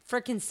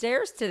freaking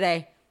stairs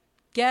today?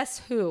 Guess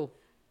who?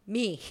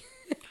 Me.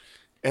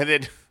 And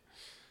then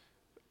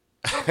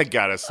I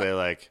gotta say,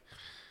 like,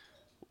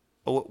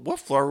 what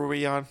floor were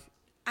we on?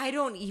 I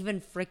don't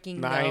even freaking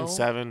know. 9,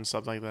 7,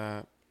 something like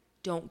that.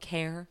 Don't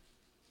care.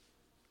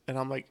 And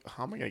I'm like,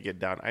 how am I gonna get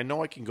down? I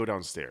know I can go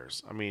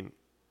downstairs. I mean,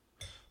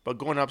 but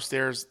going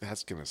upstairs,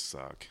 that's gonna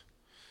suck.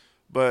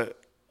 But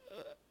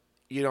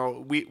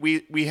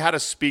we had a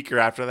speaker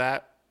after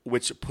that,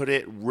 which put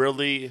it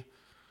really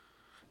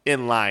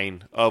in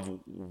line of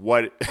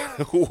what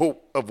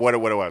it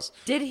was.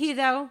 Did he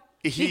though?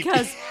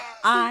 Because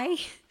I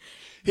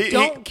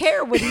don't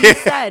care what he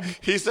said.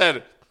 He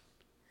said,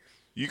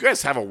 "You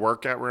guys have a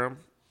workout room?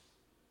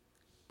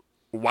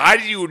 Why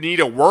do you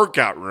need a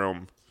workout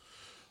room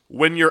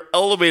when your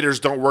elevators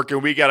don't work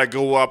and we got to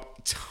go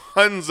up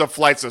tons of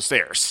flights of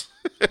stairs?"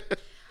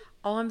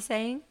 All I'm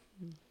saying,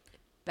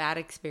 bad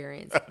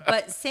experience.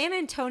 But San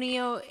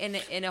Antonio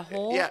in a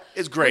whole, yeah,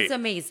 it's great. It's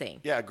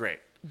amazing. Yeah, great.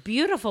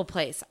 Beautiful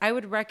place. I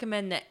would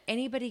recommend that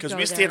anybody go there.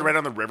 Because we stayed right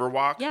on the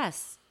Riverwalk.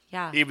 Yes.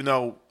 Yeah. Even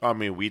though, I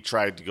mean, we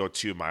tried to go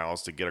 2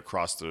 miles to get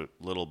across the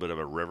little bit of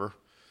a river.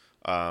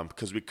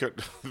 Because we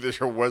could,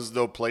 there was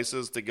no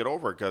places to get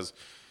over. Because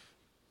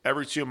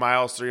every 2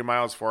 miles, 3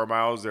 miles, 4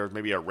 miles, there was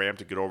maybe a ramp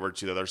to get over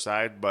to the other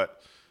side.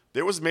 But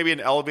there was maybe an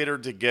elevator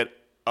to get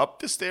up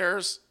the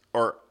stairs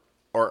or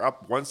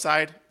up one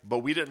side. But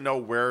we didn't know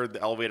where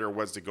the elevator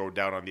was to go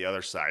down on the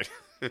other side.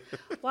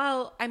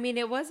 Well, I mean,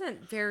 it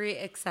wasn't very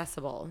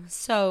accessible.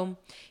 So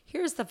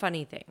here's the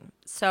funny thing.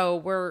 So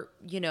we're,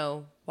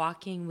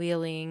 walking,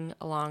 wheeling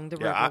along the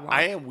river.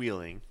 I am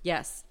wheeling.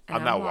 Yes.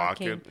 I'm not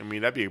walking. I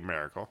mean, that'd be a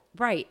miracle.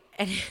 Right.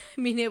 And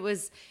I mean, it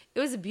was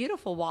a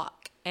beautiful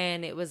walk,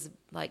 and it was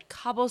like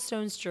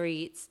cobblestone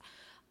streets,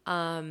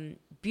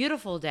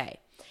 beautiful day.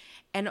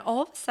 And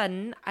all of a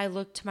sudden I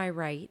look to my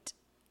right,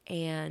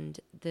 and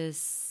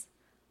this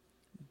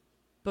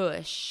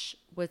bush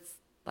with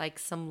like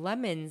some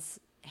lemons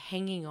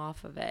hanging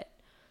off of it.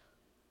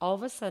 All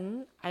of a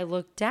sudden I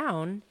look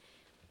down,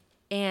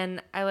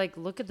 and I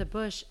look at the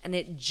bush, and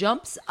it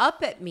jumps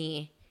up at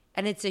me,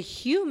 and it's a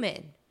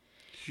human.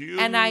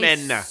 And I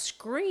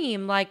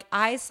scream like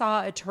I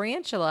saw a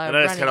tarantula. And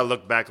I just kind of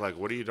look back like,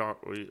 what are you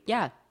doing?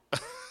 Yeah.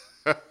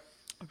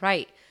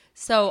 Right.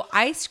 So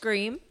I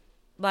scream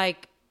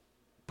like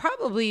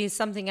probably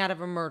something out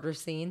of a murder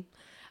scene.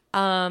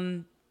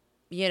 If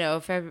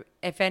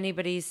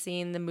anybody's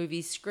seen the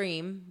movie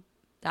Scream,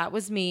 that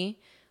was me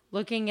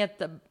looking at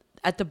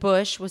the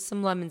bush with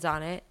some lemons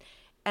on it.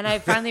 And I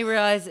finally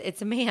realized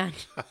it's a man.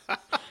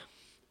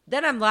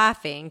 Then I'm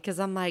laughing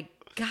because I'm like,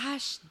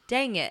 gosh,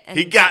 dang it. And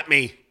he got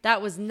me.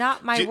 That was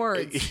not my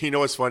words. You know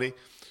what's funny?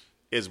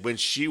 Is when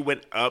she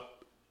went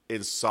up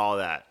and saw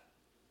that,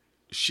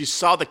 she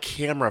saw the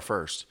camera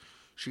first.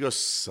 She goes,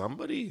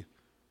 somebody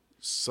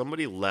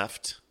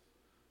left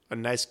a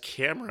nice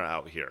camera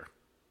out here.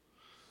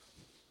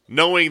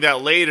 Knowing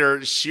that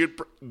later she'd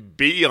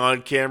be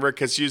on camera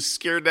because she was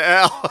scared to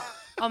hell.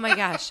 Oh my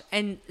gosh.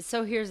 And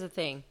so here's the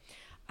thing.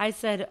 I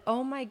said,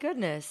 oh my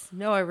goodness.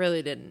 No, I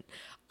really didn't.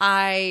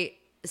 I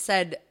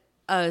said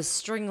a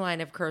string line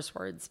of curse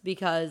words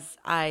because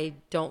I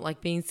don't like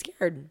being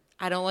scared.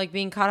 I don't like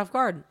being caught off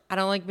guard. I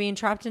don't like being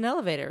trapped in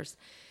elevators.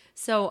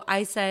 So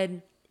I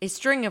said a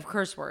string of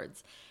curse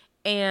words.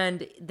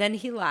 And then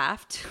he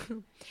laughed.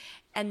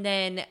 And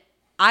then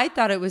I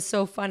thought it was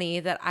so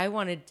funny that I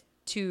wanted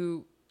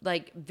to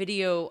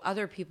video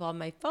other people on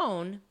my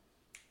phone.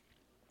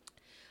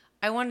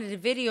 I wanted to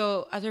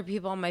video other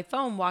people on my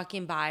phone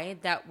walking by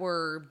that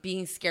were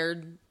being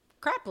scared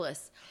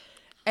crapless.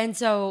 And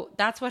so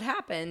that's what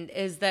happened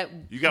is that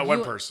you got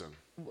one person.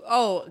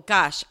 Oh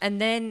gosh. And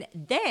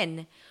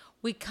then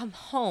we come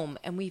home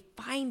and we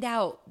find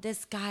out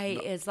this guy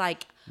is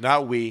like,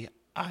 not we,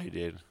 I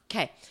did.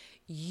 Okay.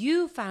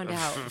 You found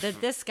out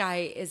that this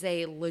guy is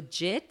a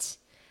legit,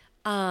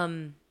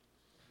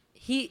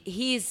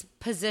 he's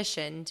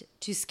positioned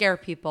to scare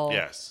people.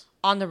 Yes.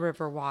 On the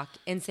Riverwalk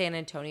in San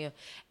Antonio.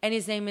 And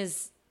his name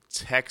is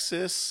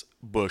Texas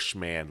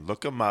Bushman.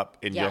 Look him up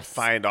and you'll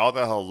find all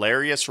the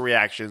hilarious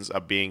reactions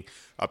of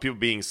people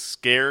being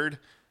scared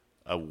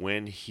of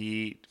when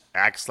he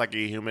acts like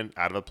a human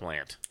out of a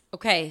plant.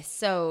 Okay,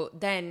 so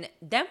then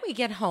we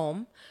get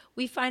home.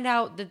 We find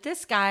out that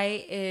this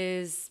guy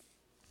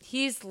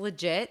he's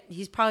legit.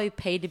 He's probably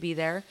paid to be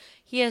there.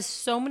 He has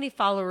so many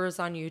followers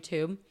on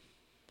YouTube.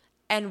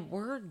 And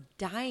we're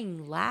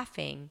dying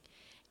laughing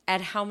at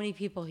how many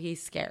people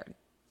he's scared.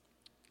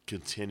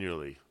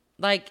 Continually.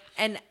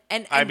 And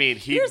I mean,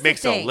 he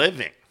makes a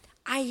living.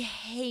 I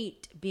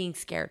hate being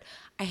scared.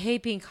 I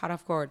hate being caught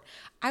off guard.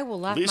 I will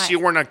laugh. At least you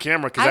weren't on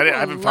camera because I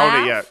haven't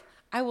found it yet.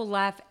 I will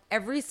laugh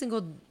every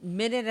single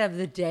minute of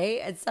the day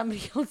at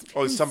somebody else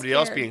being somebody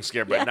else being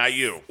scared, but not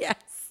you. Yes.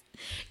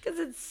 Because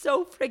it's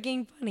so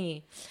freaking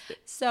funny.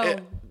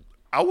 So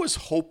I was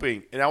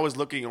hoping, and I was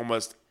looking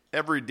almost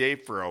every day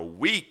for a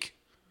week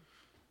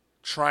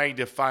trying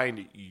to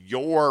find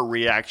your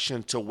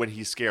reaction to when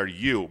he scared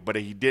you, but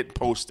he didn't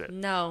post it.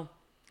 No.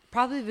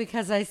 Probably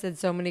because I said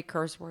so many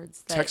curse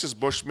words. Texas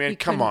Bushman,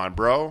 come on,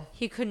 bro.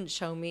 He couldn't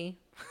show me.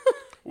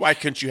 Why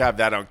couldn't you have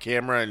that on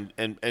camera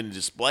and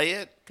display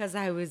it? Because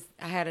I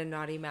had a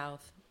naughty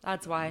mouth.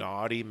 That's why.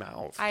 Naughty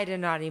mouth. I had a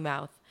naughty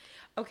mouth.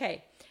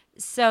 Okay.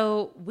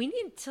 So we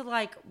need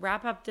to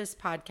wrap up this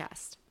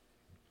podcast.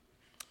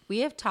 We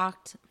have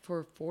talked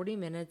for 40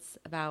 minutes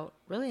about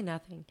really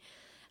nothing.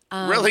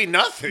 Really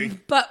nothing?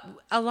 But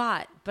a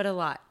lot.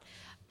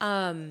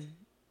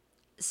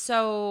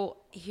 So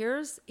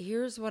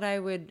here's what I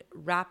would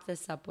wrap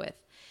this up with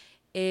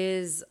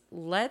is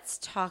let's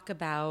talk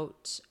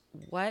about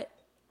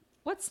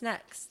what's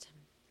next.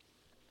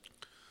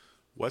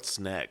 What's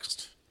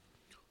next?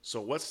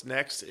 So what's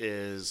next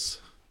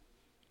is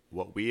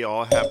what we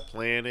all have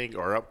planning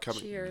or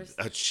upcoming. Cheers.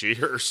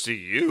 Cheers to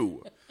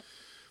you.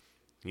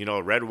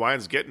 Red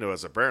wine's getting to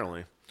us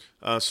apparently.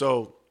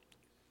 So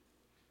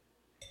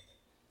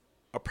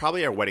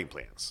probably our wedding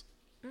plans.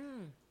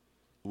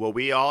 What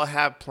we all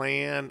have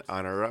planned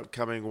on our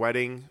upcoming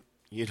wedding,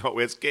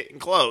 it's getting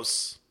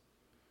close.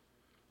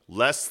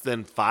 Less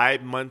than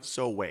 5 months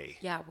away.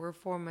 Yeah, we're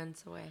 4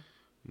 months away.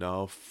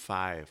 No,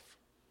 5.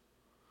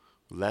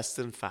 Less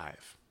than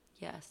 5.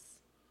 Yes.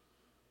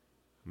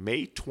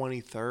 May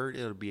 23rd,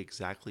 it'll be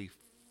exactly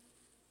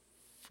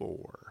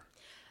 4.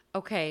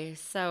 Okay,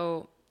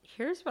 so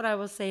here's what I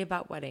will say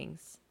about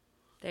weddings.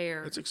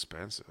 It's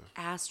expensive.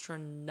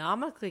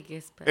 Astronomically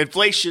expensive.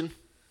 Inflation.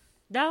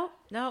 No.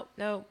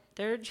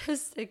 They're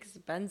just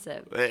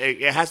expensive.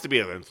 It has to be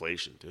of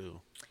inflation,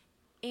 too.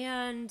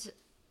 And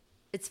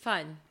it's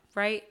fun,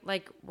 right?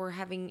 We're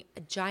having a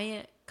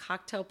giant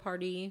cocktail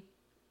party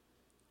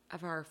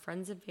of our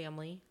friends and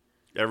family.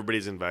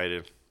 Everybody's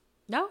invited.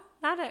 No,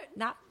 not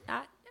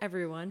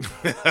everyone.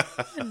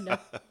 No,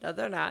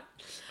 they're not.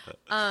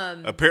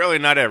 Apparently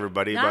not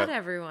everybody, not but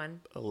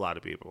everyone. A lot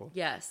of people.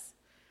 Yes.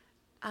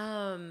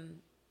 Gosh,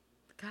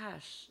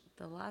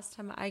 the last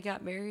time I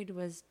got married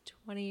was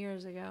 20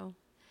 years ago.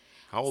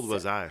 How old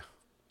was I?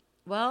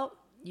 Well,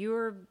 you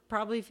were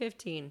probably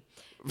 15.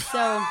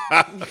 So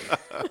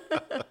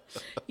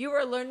you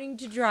were learning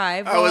to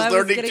drive. I was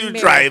learning to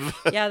drive.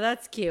 Yeah,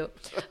 that's cute.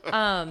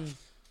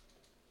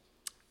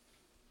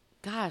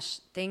 Gosh,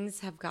 things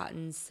have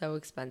gotten so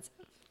expensive.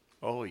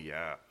 Oh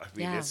yeah. I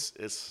mean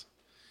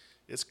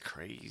it's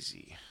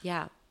crazy.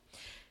 Yeah.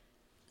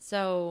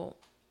 So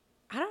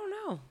I don't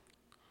know.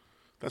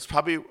 That's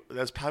probably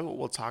what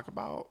we'll talk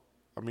about.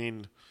 I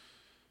mean,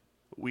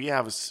 we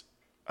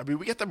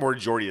get the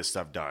majority of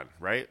stuff done,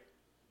 right?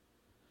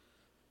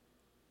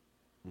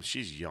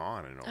 She's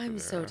yawning over there. I'm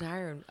so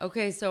tired.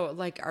 Okay, so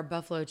our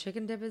buffalo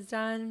chicken dip is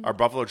done. Our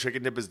buffalo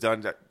chicken dip is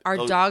done. Our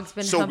dog's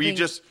been humping.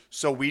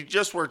 We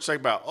just were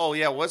talking about,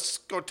 let's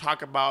go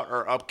talk about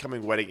our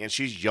upcoming wedding. And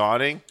she's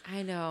yawning.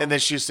 I know. And then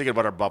she's thinking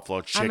about our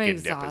buffalo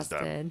chicken dip is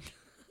done.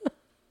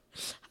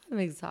 I'm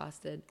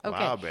exhausted. Okay.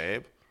 Wow,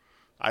 babe.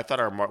 I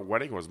thought our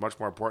wedding was much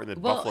more important than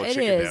buffalo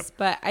chicken dip. It is,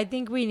 but I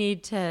think we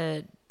need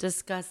to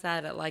discuss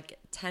that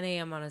at 10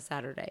 a.m. on a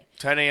Saturday.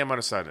 10 a.m. on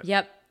a Sunday.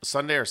 Yep.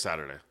 Sunday or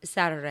Saturday?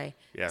 Saturday.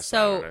 Yeah,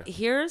 so Saturday.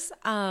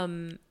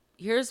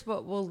 here's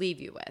what we'll leave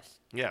you with.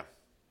 Yeah.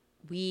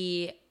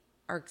 We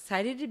are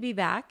excited to be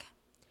back.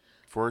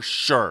 For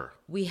sure.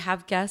 We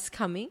have guests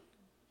coming.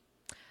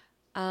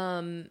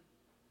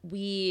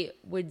 We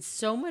would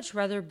so much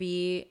rather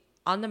be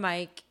on the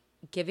mic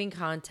giving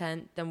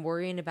content than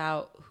worrying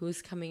about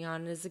who's coming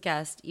on as a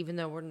guest, even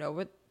though we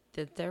know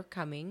that they're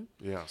coming.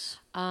 Yes.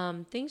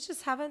 Things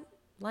just haven't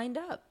lined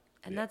up,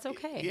 and that's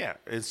okay. Yeah,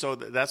 and so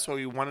that's why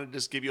we wanted to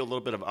just give you a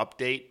little bit of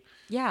update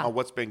on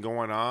what's been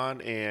going on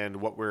and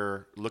what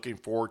we're looking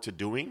forward to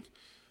doing,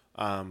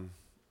 and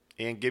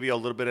give you a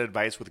little bit of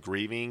advice with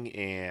grieving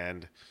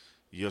and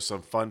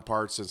some fun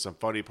parts and some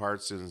funny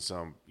parts and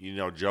some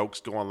jokes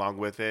going along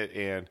with it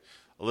and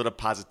a little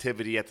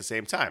positivity at the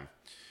same time.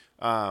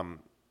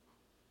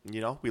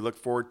 We look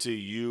forward to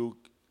you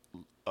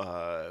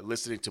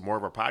listening to more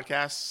of our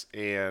podcasts,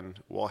 and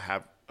we'll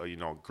have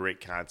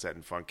great content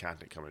and fun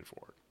content coming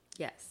forward.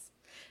 Yes.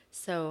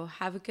 So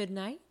have a good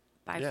night.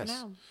 Bye for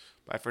now.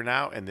 Bye for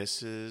now, and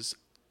this is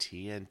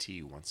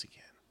TnT once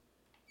again.